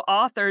tons of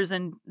authors,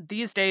 and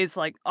these days,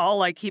 like,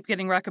 all I keep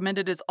getting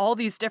recommended is all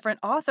these different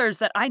authors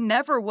that I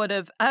never would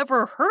have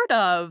ever heard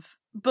of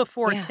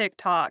before Yeah.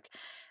 TikTok.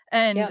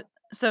 And Yep.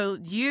 so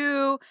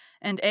you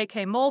and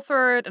AK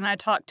Mulford, and I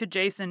talked to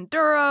Jason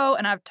Duro,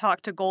 and I've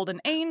talked to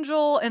Golden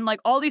Angel, and, like,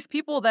 all these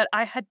people that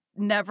I had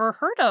never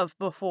heard of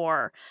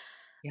before.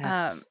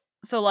 Um, Yes.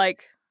 so,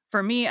 like,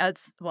 for me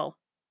as well,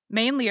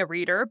 mainly a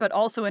reader, but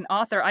also an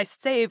author, I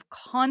save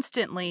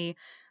constantly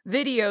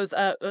videos,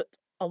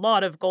 a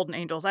lot of golden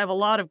angels. I have a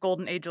lot of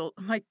golden angel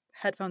my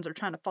headphones are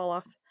trying to fall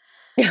off.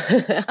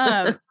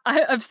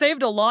 I've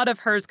saved a lot of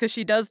hers because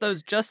she does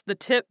those just the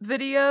tip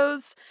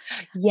videos,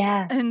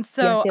 and Yes. Yes,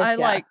 so yes,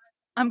 yes.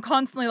 I'm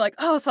constantly like,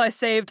 "Oh, so I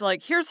saved,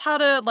 like, here's how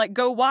to, like,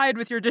 go wide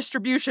with your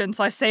distribution,"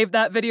 so I saved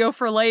that video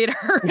for later,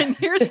 and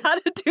here's how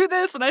to do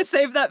this, and I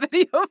saved that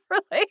video for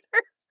later.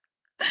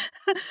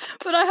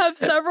 But I have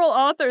several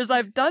authors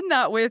I've done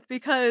that with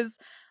because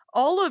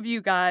all of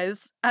you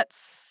guys at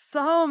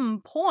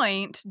some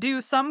point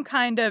do some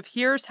kind of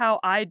here's how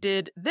I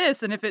did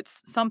this. And if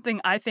it's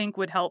something I think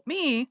would help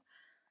me,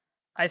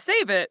 I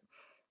save it.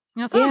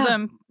 Some of Yeah.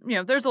 them,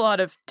 there's a lot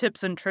of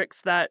tips and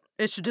tricks that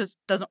it should just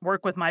doesn't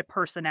work with my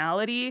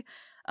personality.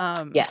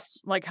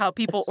 Yes. Like how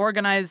people It's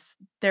organize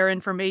their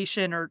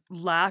information or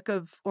lack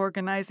of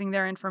organizing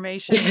their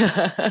information.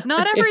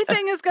 Not yeah.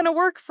 everything is going to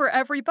work for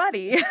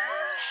everybody.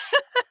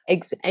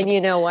 And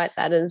you know what?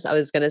 I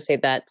was gonna say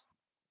that's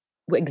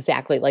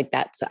exactly like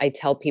that. So I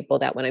tell people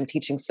that when I'm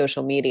teaching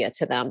social media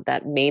to them,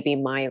 that maybe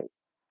my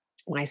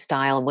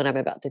style and what I'm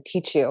about to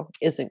teach you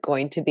isn't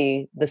going to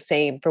be the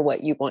same for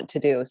what you want to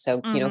do.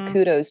 So, Mhm.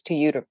 kudos to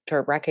you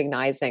to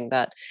recognizing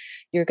that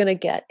you're going to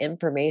get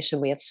information.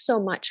 We have so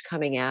much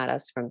coming at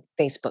us from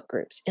Facebook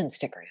groups,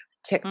 Instagram,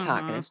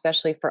 TikTok, and Mhm.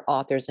 especially for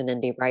authors and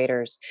indie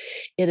writers,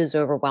 it is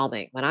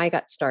overwhelming. When I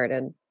got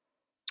started,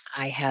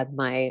 I had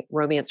my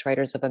Romance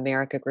Writers of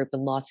America group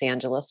in Los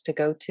Angeles to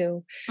go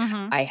to.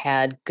 Mhm. I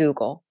had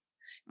Google,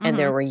 and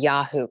there Mhm. were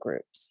Yahoo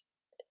groups.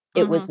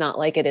 It was Mhm. not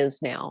like it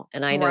is now,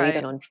 and I know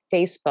even Right. on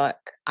Facebook,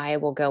 I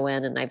will go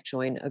in and I've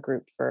joined a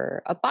group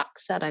for a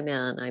box set I'm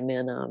in. I'm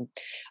in,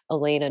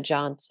 Elena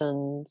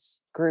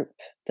Johnson's group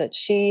that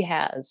she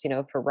has,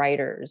 for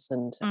writers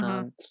and,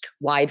 Mhm.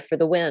 Wide for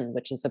the Wind,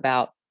 which is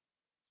about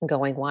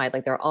going wide.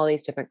 Like, there are all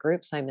these different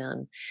groups I'm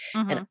in,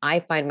 and Mhm. I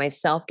find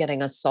myself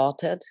getting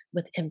assaulted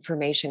with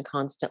information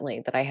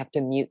constantly that I have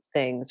to mute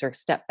things or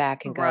step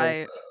back and go,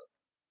 Right.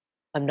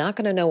 I'm not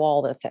gonna know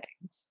all the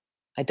things.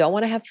 I don't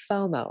wanna have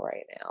FOMO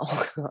right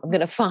now. I'm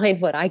gonna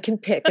find what I can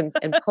pick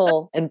and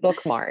pull and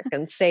bookmark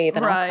and save,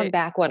 and I'll come Right.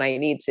 back when I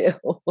need to.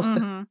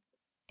 Mhm.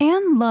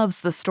 Anne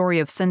loves the story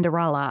of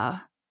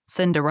Cinderella.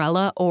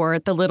 Cinderella, or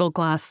The Little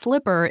Glass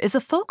Slipper, is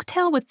a folk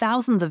tale with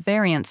thousands of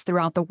variants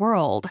throughout the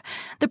world.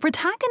 The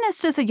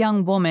protagonist is a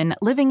young woman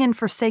living in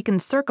forsaken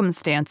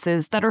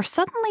circumstances that are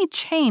suddenly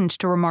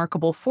changed to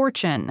remarkable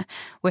fortune,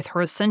 with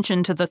her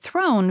ascension to the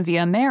throne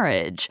via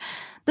marriage.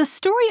 The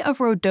story of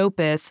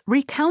Rhodopis,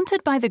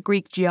 recounted by the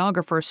Greek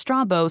geographer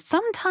Strabo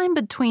sometime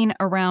between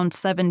around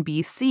 7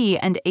 BC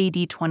and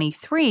AD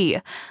 23,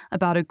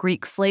 about a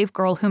Greek slave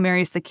girl who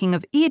marries the king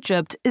of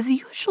Egypt, is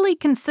usually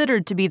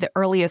considered to be the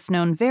earliest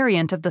known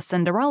variant of the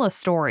Cinderella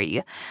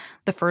story.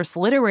 The first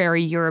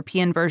literary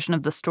European version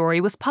of the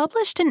story was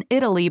published in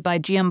Italy by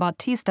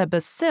Giambattista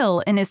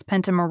Basile in his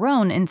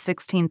Pentamerone in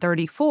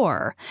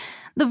 1634.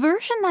 The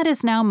version that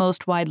is now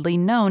most widely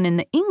known in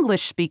the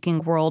English-speaking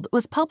world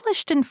was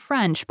published in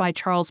French French by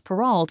Charles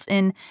Perrault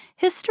in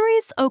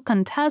Histories aux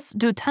Contes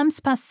du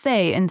Temps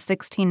Passé in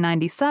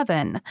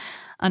 1697.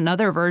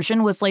 Another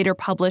version was later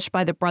published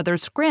by the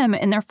Brothers Grimm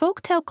in their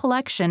folktale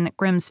collection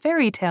Grimm's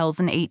Fairy Tales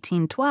in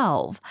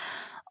 1812.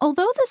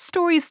 Although the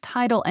story's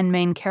title and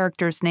main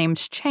characters'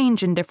 names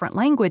change in different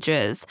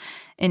languages,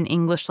 in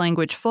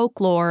English-language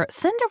folklore,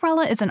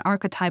 Cinderella is an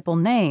archetypal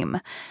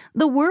name.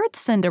 The word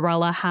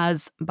Cinderella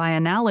has, by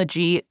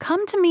analogy,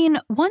 come to mean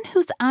one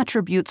whose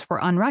attributes were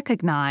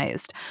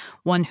unrecognized,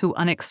 one who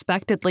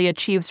unexpectedly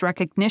achieves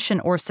recognition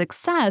or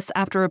success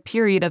after a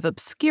period of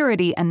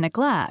obscurity and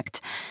neglect.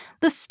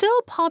 The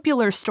still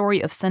popular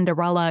story of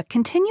Cinderella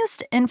continues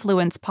to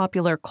influence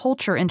popular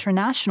culture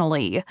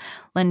internationally,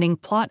 lending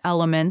plot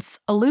elements,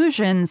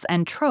 allusions,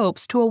 and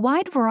tropes to a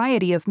wide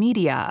variety of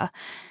media.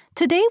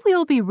 Today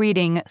we'll be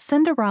reading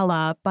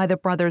Cinderella by the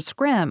Brothers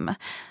Grimm.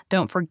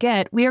 Don't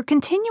forget, we are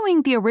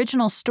continuing the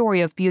original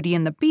story of Beauty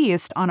and the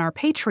Beast on our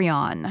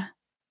Patreon.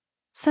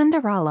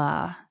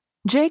 Cinderella,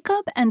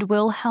 Jacob and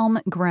Wilhelm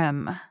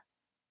Grimm.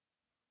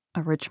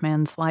 A rich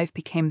man's wife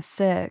became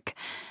sick,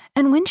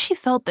 and when she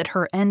felt that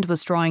her end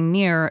was drawing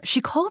near,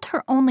 she called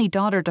her only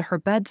daughter to her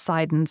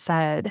bedside and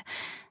said,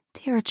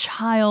 "Dear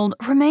child,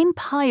 remain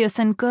pious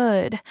and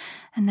good,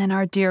 and then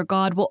our dear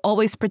God will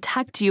always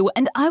protect you,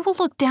 and I will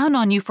look down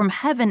on you from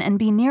heaven and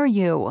be near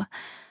you."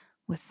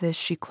 With this,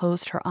 she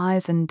closed her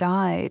eyes and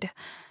died.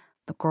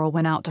 The girl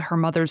went out to her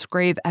mother's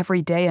grave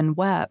every day and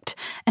wept,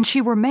 and she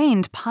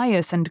remained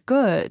pious and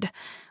good.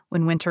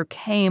 When winter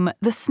came,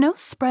 the snow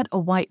spread a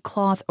white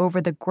cloth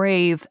over the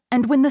grave,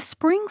 and when the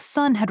spring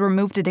sun had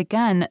removed it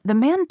again, the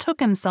man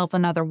took himself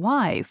another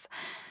wife.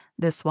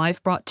 This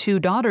wife brought 2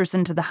 daughters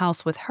into the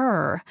house with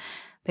her.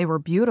 They were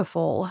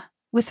beautiful,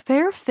 with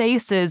fair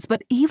faces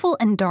but evil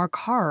and dark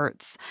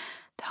hearts.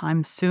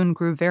 Times soon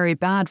grew very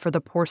bad for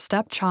the poor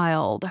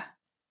stepchild.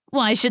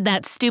 "Why should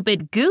that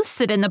stupid goose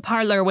sit in the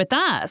parlor with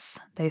us?"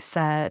 they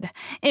said.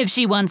 "If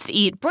she wants to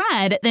eat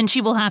bread, then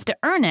she will have to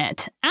earn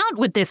it. Out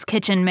with this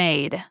kitchen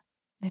maid."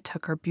 They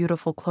took her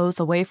beautiful clothes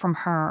away from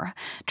her,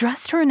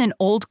 dressed her in an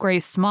old gray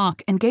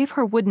smock, and gave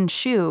her wooden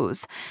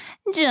shoes.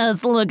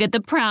 "Just look at the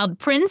proud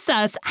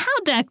princess, how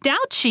decked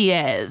out she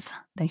is!"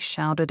 they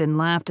shouted and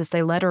laughed as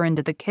they led her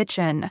into the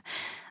kitchen.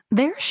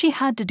 There she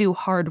had to do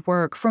hard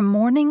work from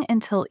morning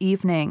until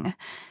evening.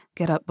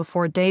 Get up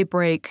before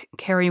daybreak,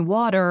 carry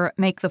water,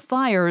 make the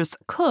fires,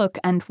 cook,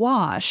 and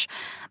wash.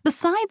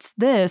 Besides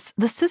this,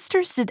 the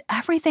sisters did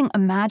everything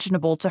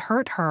imaginable to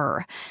hurt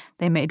her.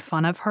 They made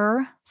fun of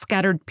her,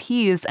 scattered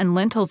peas and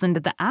lentils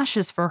into the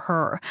ashes for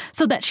her,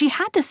 so that she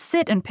had to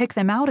sit and pick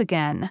them out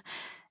again.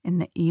 In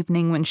the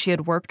evening, when she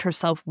had worked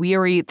herself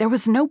weary, there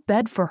was no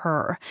bed for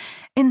her.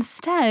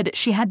 Instead,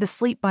 she had to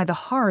sleep by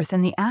the hearth in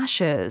the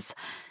ashes.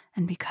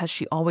 And because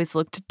she always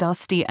looked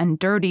dusty and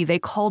dirty, they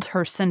called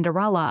her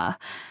Cinderella.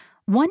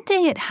 One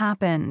day it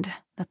happened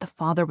that the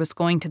father was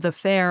going to the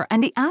fair,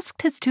 and he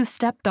asked his 2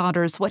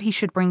 stepdaughters what he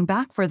should bring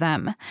back for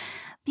them.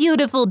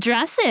 "Beautiful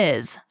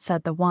dresses,"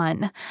 said the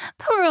one.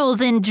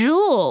 "Pearls and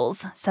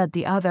jewels," said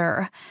the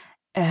other.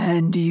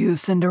 "And you,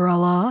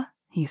 Cinderella?"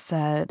 he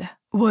said.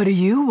 "What do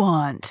you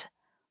want?"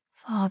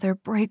 "Father,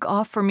 break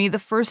off for me the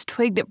first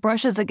twig that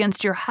brushes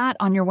against your hat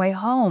on your way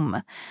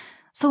home."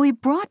 So he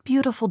brought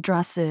beautiful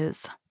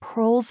dresses,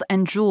 pearls,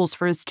 and jewels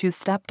for his 2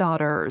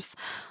 stepdaughters.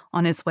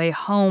 On his way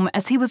home,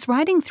 as he was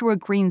riding through a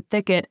green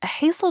thicket, a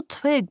hazel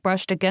twig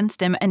brushed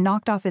against him and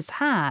knocked off his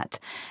hat.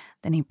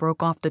 Then he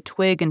broke off the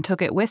twig and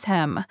took it with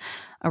him.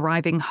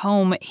 Arriving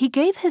home, he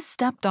gave his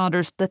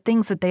stepdaughters the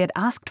things that they had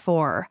asked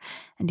for,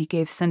 and he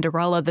gave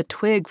Cinderella the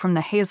twig from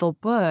the hazel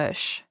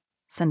bush.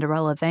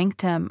 Cinderella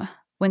thanked him,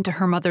 went to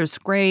her mother's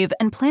grave,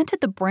 and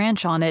planted the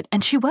branch on it,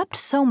 and she wept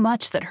so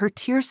much that her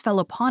tears fell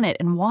upon it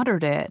and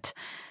watered it.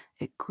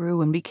 It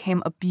grew and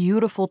became a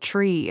beautiful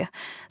tree.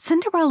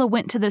 Cinderella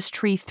went to this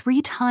tree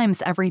 3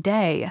 times every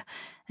day,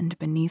 and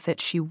beneath it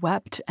she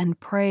wept and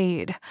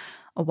prayed.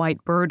 A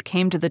white bird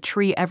came to the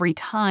tree every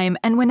time,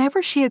 and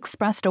whenever she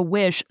expressed a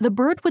wish, the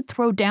bird would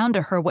throw down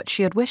to her what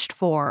she had wished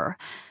for.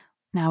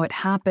 Now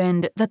it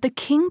happened that the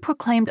king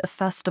proclaimed a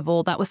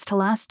festival that was to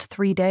last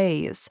 3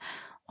 days.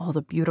 All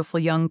the beautiful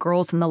young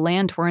girls in the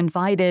land were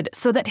invited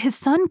so that his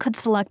son could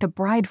select a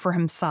bride for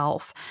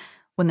himself.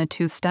 When the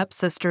 2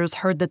 stepsisters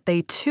heard that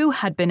they too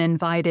had been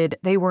invited,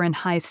 they were in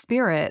high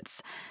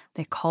spirits.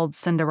 They called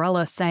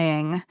Cinderella,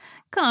 saying,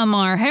 "Comb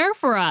our hair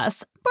for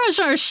us, brush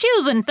our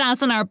shoes and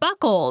fasten our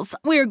buckles.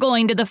 We are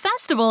going to the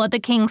festival at the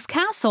king's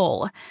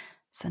castle."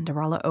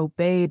 Cinderella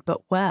obeyed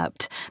but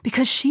wept,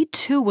 because she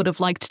too would have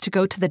liked to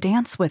go to the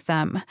dance with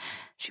them.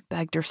 She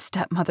begged her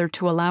stepmother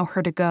to allow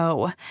her to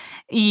go.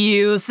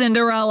 "You,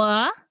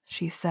 Cinderella,"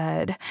 she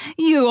said,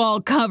 "you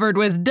all covered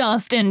with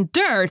dust and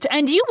dirt,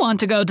 and you want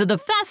to go to the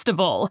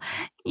festival.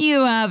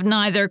 You have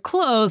neither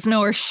clothes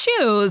nor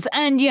shoes,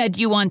 and yet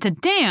you want to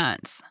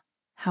dance."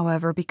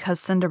 However, because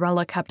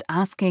Cinderella kept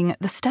asking,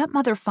 the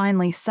stepmother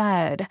finally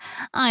said,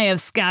 "I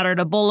have scattered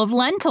a bowl of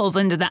lentils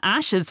into the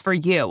ashes for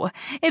you.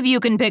 If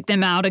you can pick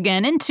them out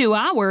again in 2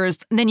 hours,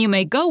 then you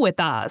may go with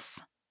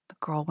us." The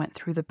girl went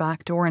through the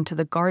back door into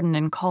the garden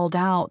and called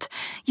out,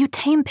 "You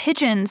tame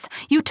pigeons,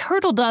 you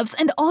turtle doves,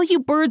 and all you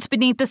birds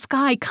beneath the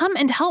sky, come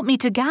and help me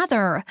to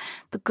gather.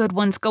 The good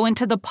ones go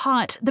into the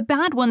pot, the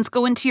bad ones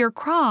go into your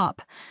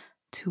crop."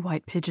 2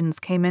 white pigeons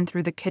came in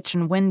through the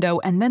kitchen window,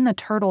 and then the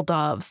turtle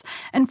doves,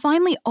 and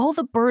finally all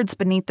the birds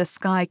beneath the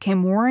sky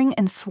came whirring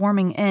and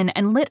swarming in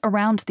and lit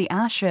around the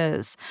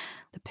ashes.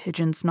 The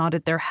pigeons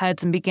nodded their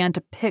heads and began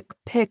to pick,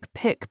 pick,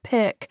 pick,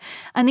 pick,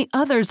 and the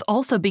others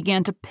also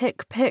began to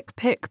pick, pick,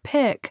 pick,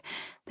 pick.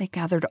 They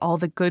gathered all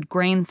the good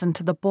grains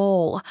into the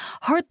bowl.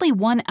 Hardly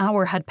 1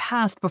 hour had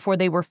passed before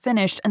they were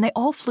finished, and they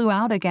all flew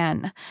out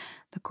again.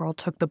 The girl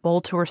took the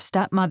bowl to her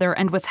stepmother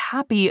and was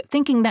happy,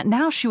 thinking that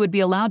now she would be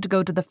allowed to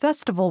go to the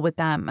festival with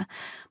them.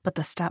 But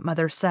the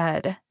stepmother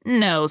said,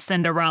 "No,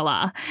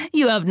 Cinderella,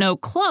 you have no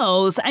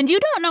clothes and you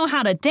don't know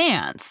how to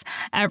dance.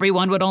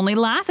 Everyone would only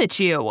laugh at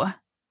you."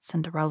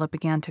 Cinderella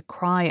began to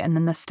cry, and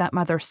then the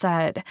stepmother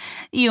said,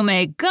 "You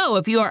may go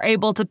if you are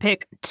able to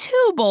pick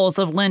 2 bowls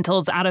of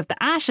lentils out of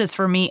the ashes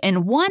for me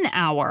in 1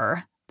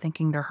 hour.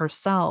 Thinking to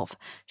herself,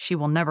 she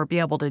will never be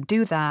able to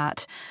do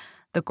that.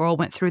 The girl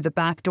went through the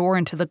back door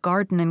into the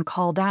garden and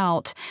called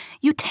out,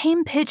 "You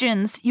tame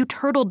pigeons, you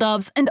turtle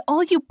doves, and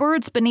all you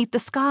birds beneath the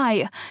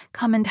sky,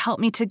 come and help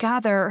me to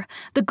gather.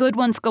 The good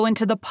ones go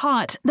into the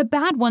pot, the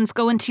bad ones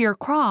go into your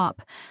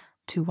crop."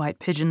 2 white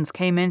pigeons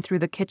came in through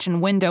the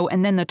kitchen window,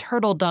 and then the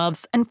turtle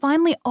doves, and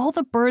finally all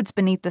the birds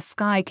beneath the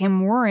sky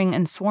came whirring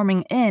and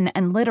swarming in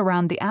and lit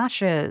around the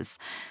ashes.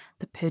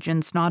 The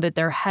pigeons nodded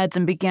their heads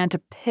and began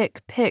to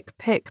pick, pick,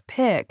 pick,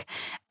 pick,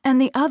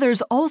 and the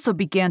others also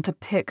began to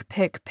pick,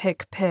 pick,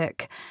 pick,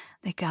 pick.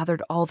 They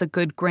gathered all the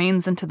good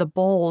grains into the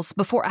bowls.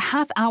 Before a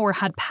half hour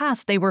had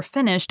passed, they were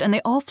finished, and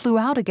they all flew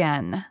out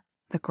again.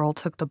 The girl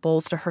took the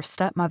bowls to her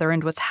stepmother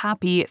and was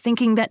happy,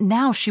 thinking that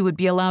now she would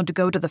be allowed to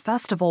go to the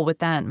festival with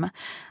them.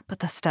 But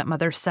the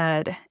stepmother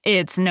said,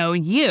 "It's no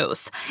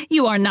use.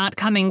 You are not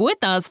coming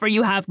with us, for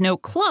you have no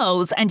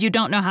clothes and you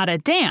don't know how to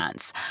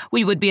dance.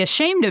 We would be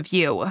ashamed of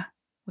you."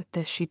 With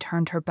this, she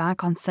turned her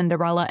back on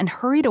Cinderella and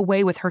hurried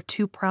away with her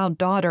 2 proud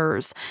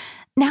daughters.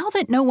 Now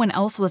that no one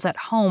else was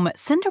at home,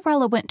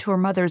 Cinderella went to her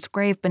mother's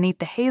grave beneath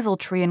the hazel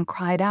tree and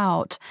cried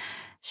out,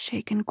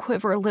 "Shake and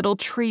quiver, little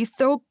tree,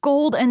 throw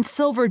gold and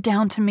silver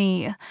down to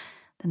me."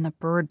 Then the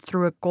bird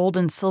threw a gold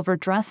and silver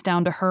dress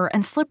down to her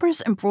and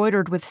slippers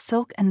embroidered with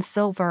silk and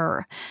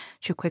silver.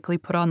 She quickly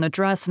put on the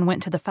dress and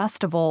went to the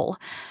festival.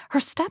 Her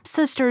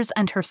stepsisters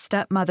and her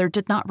stepmother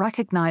did not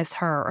recognize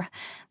her.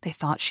 They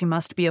thought she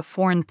must be a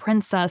foreign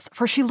princess,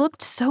 for she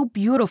looked so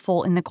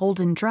beautiful in the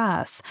golden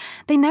dress.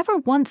 They never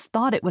once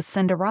thought it was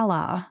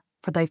Cinderella,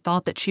 for they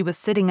thought that she was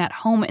sitting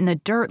at home in the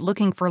dirt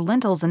looking for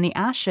lentils in the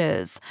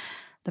ashes.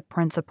 The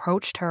prince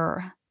approached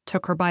her,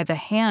 took her by the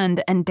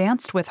hand, and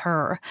danced with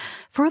her.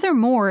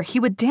 Furthermore, he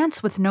would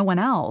dance with no one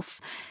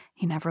else.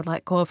 He never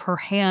let go of her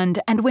hand,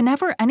 and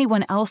whenever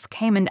anyone else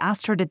came and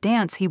asked her to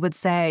dance, he would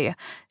say,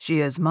 "She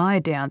is my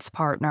dance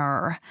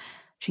partner."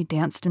 She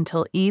danced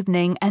until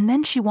evening, and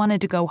then she wanted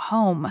to go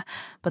home.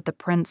 But the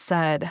prince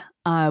said,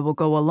 "I will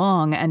go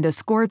along and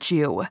escort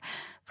you,"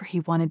 for he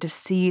wanted to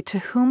see to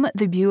whom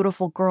the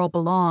beautiful girl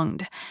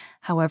belonged.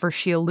 However,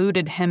 she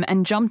eluded him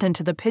and jumped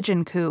into the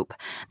pigeon coop.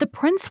 The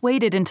prince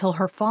waited until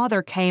her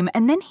father came,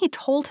 and then he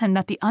told him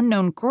that the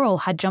unknown girl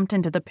had jumped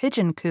into the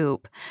pigeon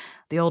coop.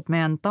 The old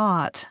man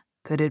thought,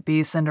 could it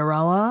be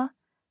Cinderella?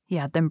 He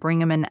had them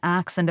bring him an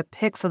axe and a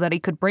pick so that he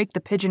could break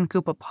the pigeon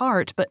coop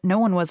apart, but no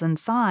one was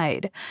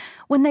inside.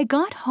 When they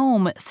got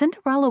home,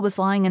 Cinderella was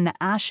lying in the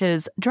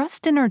ashes,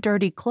 dressed in her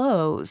dirty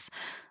clothes.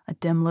 A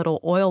dim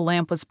little oil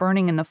lamp was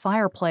burning in the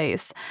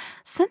fireplace.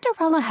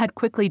 Cinderella had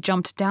quickly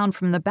jumped down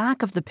from the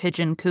back of the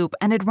pigeon coop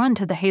and had run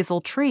to the hazel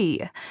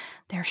tree.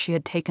 There she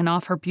had taken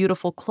off her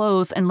beautiful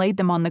clothes and laid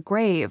them on the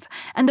grave,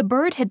 and the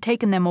bird had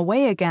taken them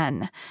away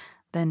again.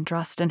 Then,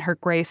 dressed in her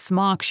gray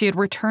smock, she had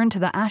returned to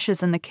the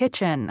ashes in the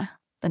kitchen.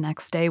 The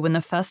next day, when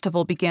the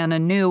festival began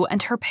anew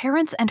and her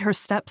parents and her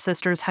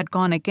stepsisters had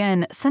gone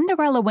again,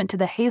 Cinderella went to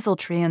the hazel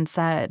tree and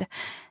said,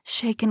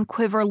 "Shake and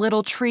quiver,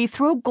 little tree,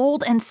 throw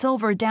gold and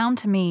silver down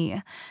to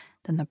me."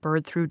 Then the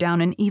bird threw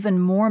down an even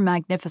more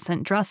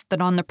magnificent dress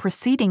than on the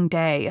preceding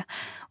day.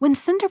 When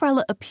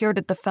Cinderella appeared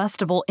at the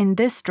festival in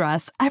this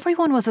dress,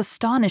 everyone was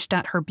astonished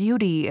at her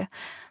beauty.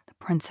 The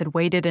prince had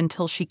waited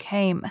until she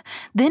came,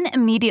 then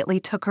immediately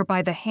took her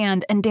by the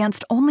hand and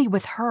danced only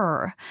with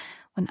her.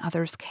 When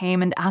others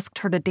came and asked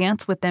her to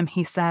dance with them,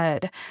 he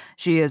said,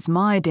 "She is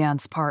my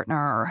dance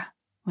partner."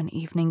 When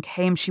evening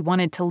came, she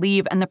wanted to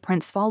leave, and the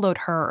prince followed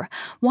her,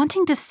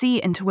 wanting to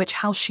see into which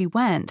house she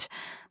went.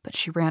 But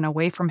she ran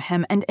away from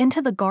him and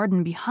into the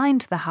garden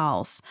behind the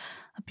house.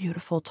 A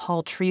beautiful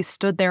tall tree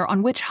stood there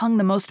on which hung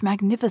the most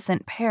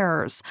magnificent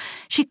pears.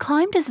 She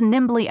climbed as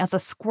nimbly as a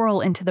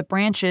squirrel into the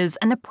branches,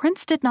 and the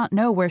prince did not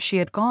know where she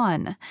had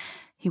gone.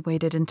 He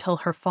waited until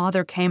her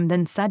father came,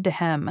 then said to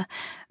him,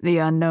 "The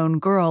unknown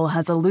girl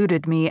has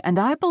eluded me, and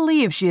I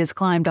believe she has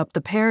climbed up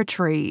the pear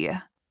tree."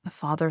 The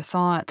father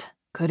thought,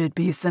 could it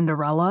be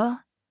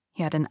Cinderella?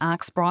 He had an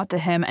axe brought to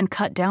him and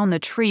cut down the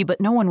tree, but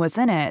no one was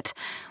in it.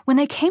 When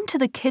they came to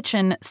the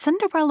kitchen,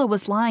 Cinderella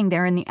was lying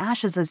there in the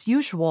ashes as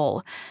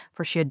usual,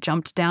 for she had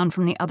jumped down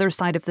from the other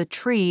side of the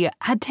tree,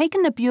 had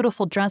taken the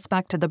beautiful dress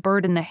back to the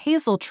bird in the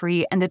hazel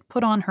tree, and had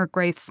put on her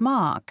gray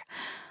smock.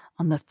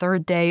 On the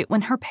third day,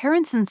 when her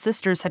parents and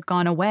sisters had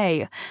gone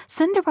away,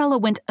 Cinderella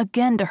went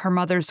again to her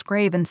mother's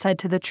grave and said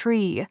to the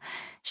tree,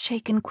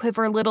 "Shake and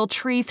quiver, little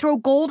tree, throw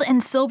gold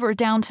and silver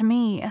down to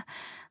me."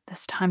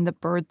 This time the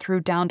bird threw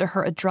down to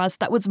her a dress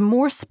that was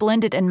more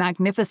splendid and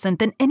magnificent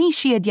than any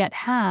she had yet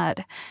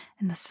had,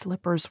 and the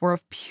slippers were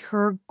of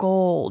pure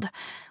gold.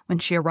 When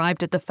she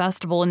arrived at the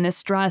festival in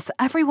this dress,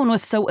 everyone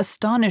was so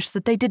astonished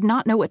that they did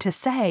not know what to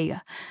say.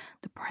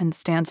 The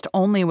prince danced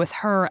only with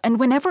her, and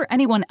whenever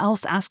anyone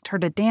else asked her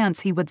to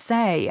dance, he would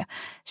say,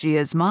 "She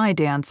is my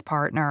dance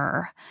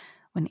partner."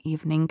 When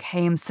evening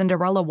came,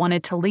 Cinderella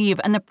wanted to leave,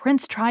 and the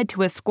prince tried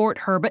to escort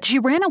her, but she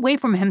ran away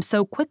from him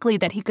so quickly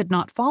that he could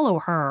not follow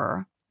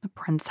her. The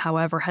prince,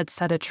 however, had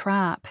set a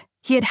trap.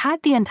 He had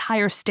had the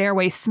entire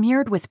stairway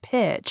smeared with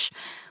pitch.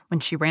 When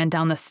she ran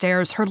down the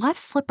stairs, her left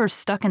slipper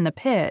stuck in the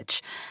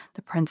pitch.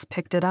 The prince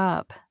picked it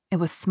up.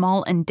 It was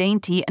small and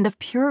dainty and of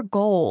pure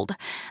gold.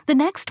 The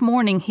next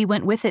morning he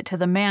went with it to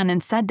the man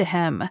and said to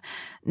him,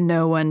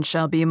 "No one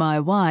shall be my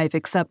wife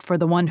except for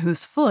the one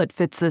whose foot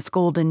fits this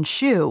golden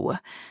shoe."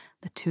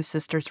 The two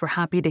sisters were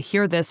happy to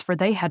hear this, for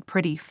they had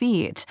pretty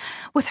feet.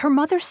 With her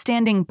mother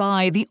standing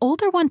by, the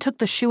older one took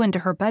the shoe into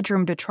her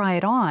bedroom to try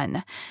it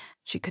on.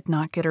 She could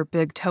not get her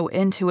big toe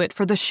into it,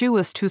 for the shoe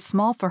was too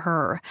small for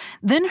her.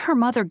 Then her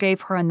mother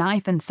gave her a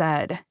knife and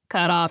said,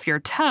 "Cut off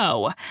your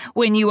toe.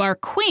 When you are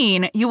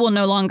queen, you will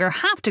no longer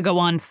have to go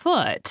on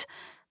foot."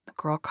 The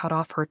girl cut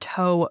off her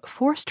toe,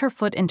 forced her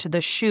foot into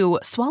the shoe,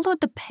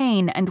 swallowed the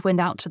pain, and went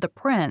out to the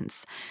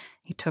prince.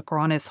 He took her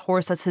on his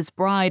horse as his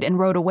bride and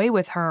rode away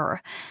with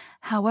her.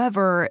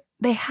 However,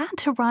 they had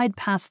to ride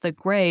past the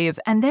grave,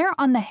 and there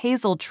on the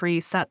hazel tree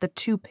sat the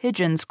two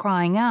pigeons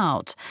crying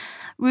out,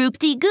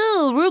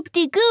 "Rook-de-goo,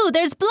 rook-de-goo,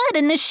 there's blood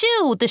in the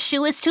shoe. The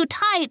shoe is too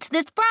tight.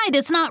 This bride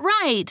is not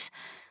right."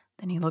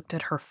 Then he looked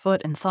at her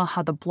foot and saw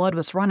how the blood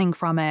was running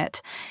from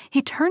it.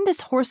 He turned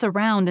his horse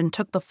around and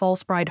took the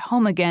false bride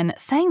home again,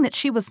 saying that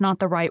she was not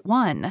the right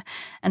one,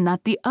 and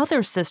that the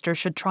other sister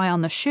should try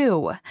on the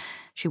shoe.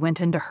 She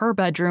went into her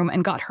bedroom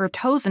and got her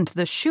toes into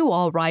the shoe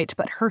all right,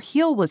 but her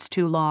heel was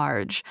too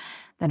large.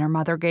 Then her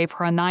mother gave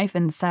her a knife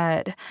and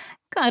said,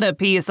 "Cut a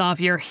piece off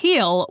your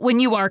heel.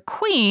 When you are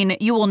queen,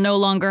 you will no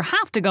longer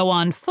have to go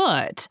on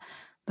foot."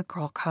 The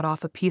girl cut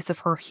off a piece of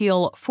her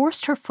heel,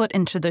 forced her foot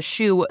into the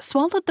shoe,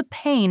 swallowed the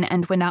pain,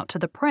 and went out to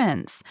the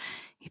prince.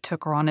 He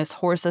took her on his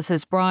horse as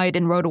his bride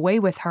and rode away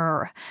with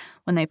her.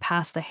 When they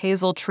passed the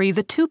hazel tree,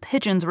 the two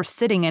pigeons were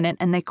sitting in it,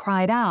 and they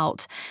cried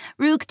out,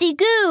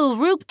 "Rook-de-goo,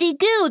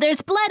 rook-de-goo,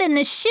 there's blood in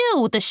the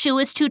shoe. The shoe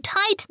is too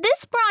tight.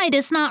 This bride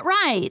is not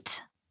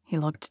right." He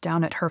looked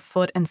down at her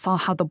foot and saw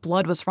how the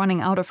blood was running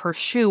out of her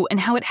shoe and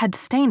how it had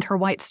stained her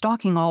white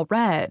stocking all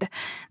red.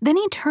 Then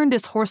he turned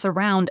his horse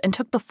around and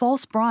took the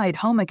false bride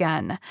home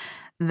again.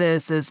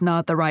 "This is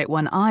not the right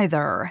one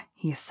either,"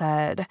 he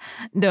said.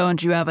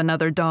 "Don't you have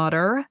another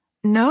daughter?"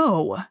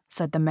 "No,"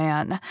 said the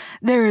man.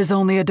 "There is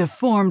only a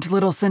deformed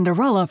little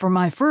Cinderella for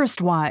my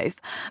first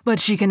wife, but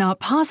she cannot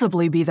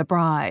possibly be the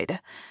bride."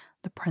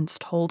 The prince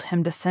told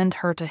him to send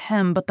her to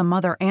him, but the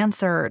mother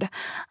answered,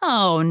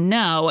 "Oh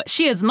no,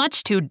 she is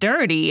much too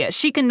dirty.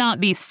 She cannot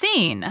be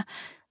seen."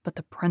 But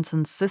the prince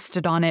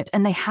insisted on it,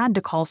 and they had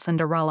to call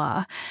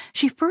Cinderella.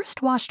 She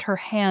first washed her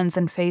hands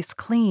and face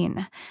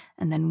clean,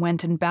 and then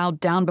went and bowed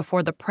down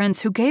before the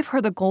prince, who gave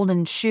her the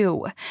golden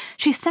shoe.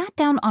 She sat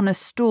down on a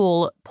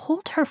stool,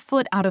 pulled her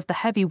foot out of the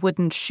heavy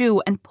wooden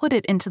shoe, and put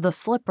it into the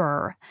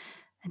slipper,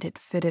 and it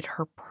fitted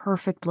her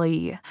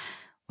perfectly.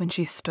 When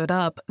she stood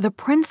up, the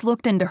prince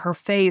looked into her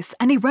face,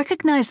 and he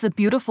recognized the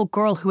beautiful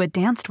girl who had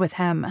danced with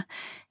him.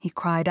 He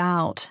cried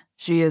out,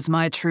 "She is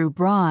my true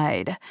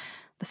bride."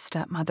 The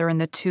stepmother and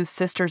the two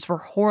sisters were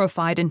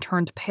horrified and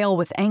turned pale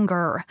with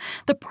anger.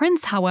 The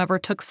prince, however,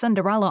 took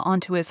Cinderella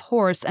onto his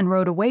horse and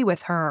rode away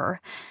with her.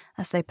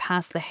 As they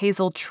passed the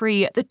hazel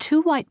tree, the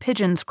two white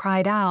pigeons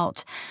cried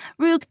out,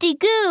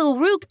 "Rook-de-goo,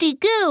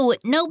 rook-de-goo,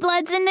 no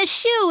blood's in the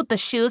shoe. The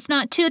shoe's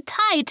not too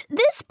tight.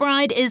 This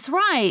bride is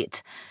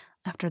right."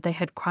 After they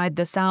had cried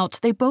this out,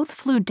 they both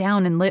flew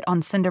down and lit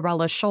on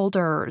Cinderella's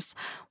shoulders,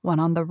 one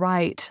on the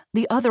right,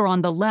 the other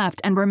on the left,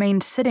 and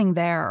remained sitting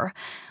there.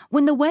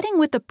 When the wedding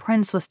with the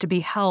prince was to be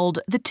held,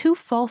 the two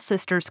false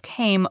sisters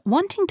came,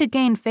 wanting to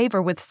gain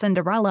favor with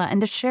Cinderella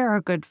and to share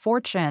her good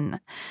fortune.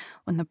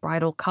 When the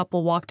bridal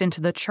couple walked into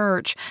the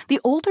church,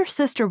 the older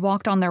sister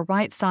walked on their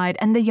right side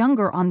and the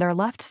younger on their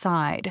left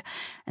side,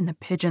 and the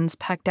pigeons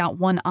pecked out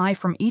one eye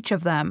from each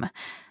of them.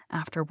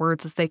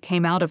 Afterwards, as they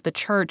came out of the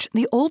church,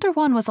 the older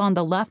one was on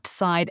the left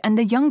side and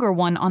the younger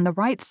one on the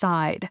right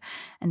side,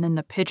 and then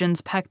the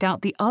pigeons pecked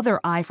out the other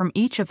eye from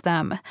each of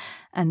them.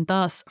 And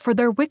thus, for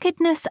their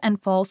wickedness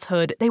and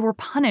falsehood, they were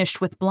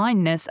punished with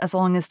blindness as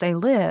long as they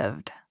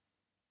lived.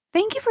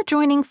 Thank you for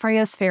joining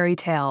Freya's Fairy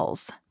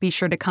Tales. Be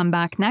sure to come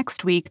back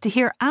next week to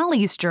hear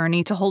Allie's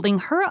journey to holding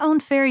her own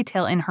fairy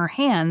tale in her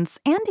hands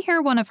and to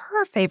hear one of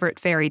her favorite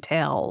fairy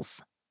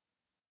tales.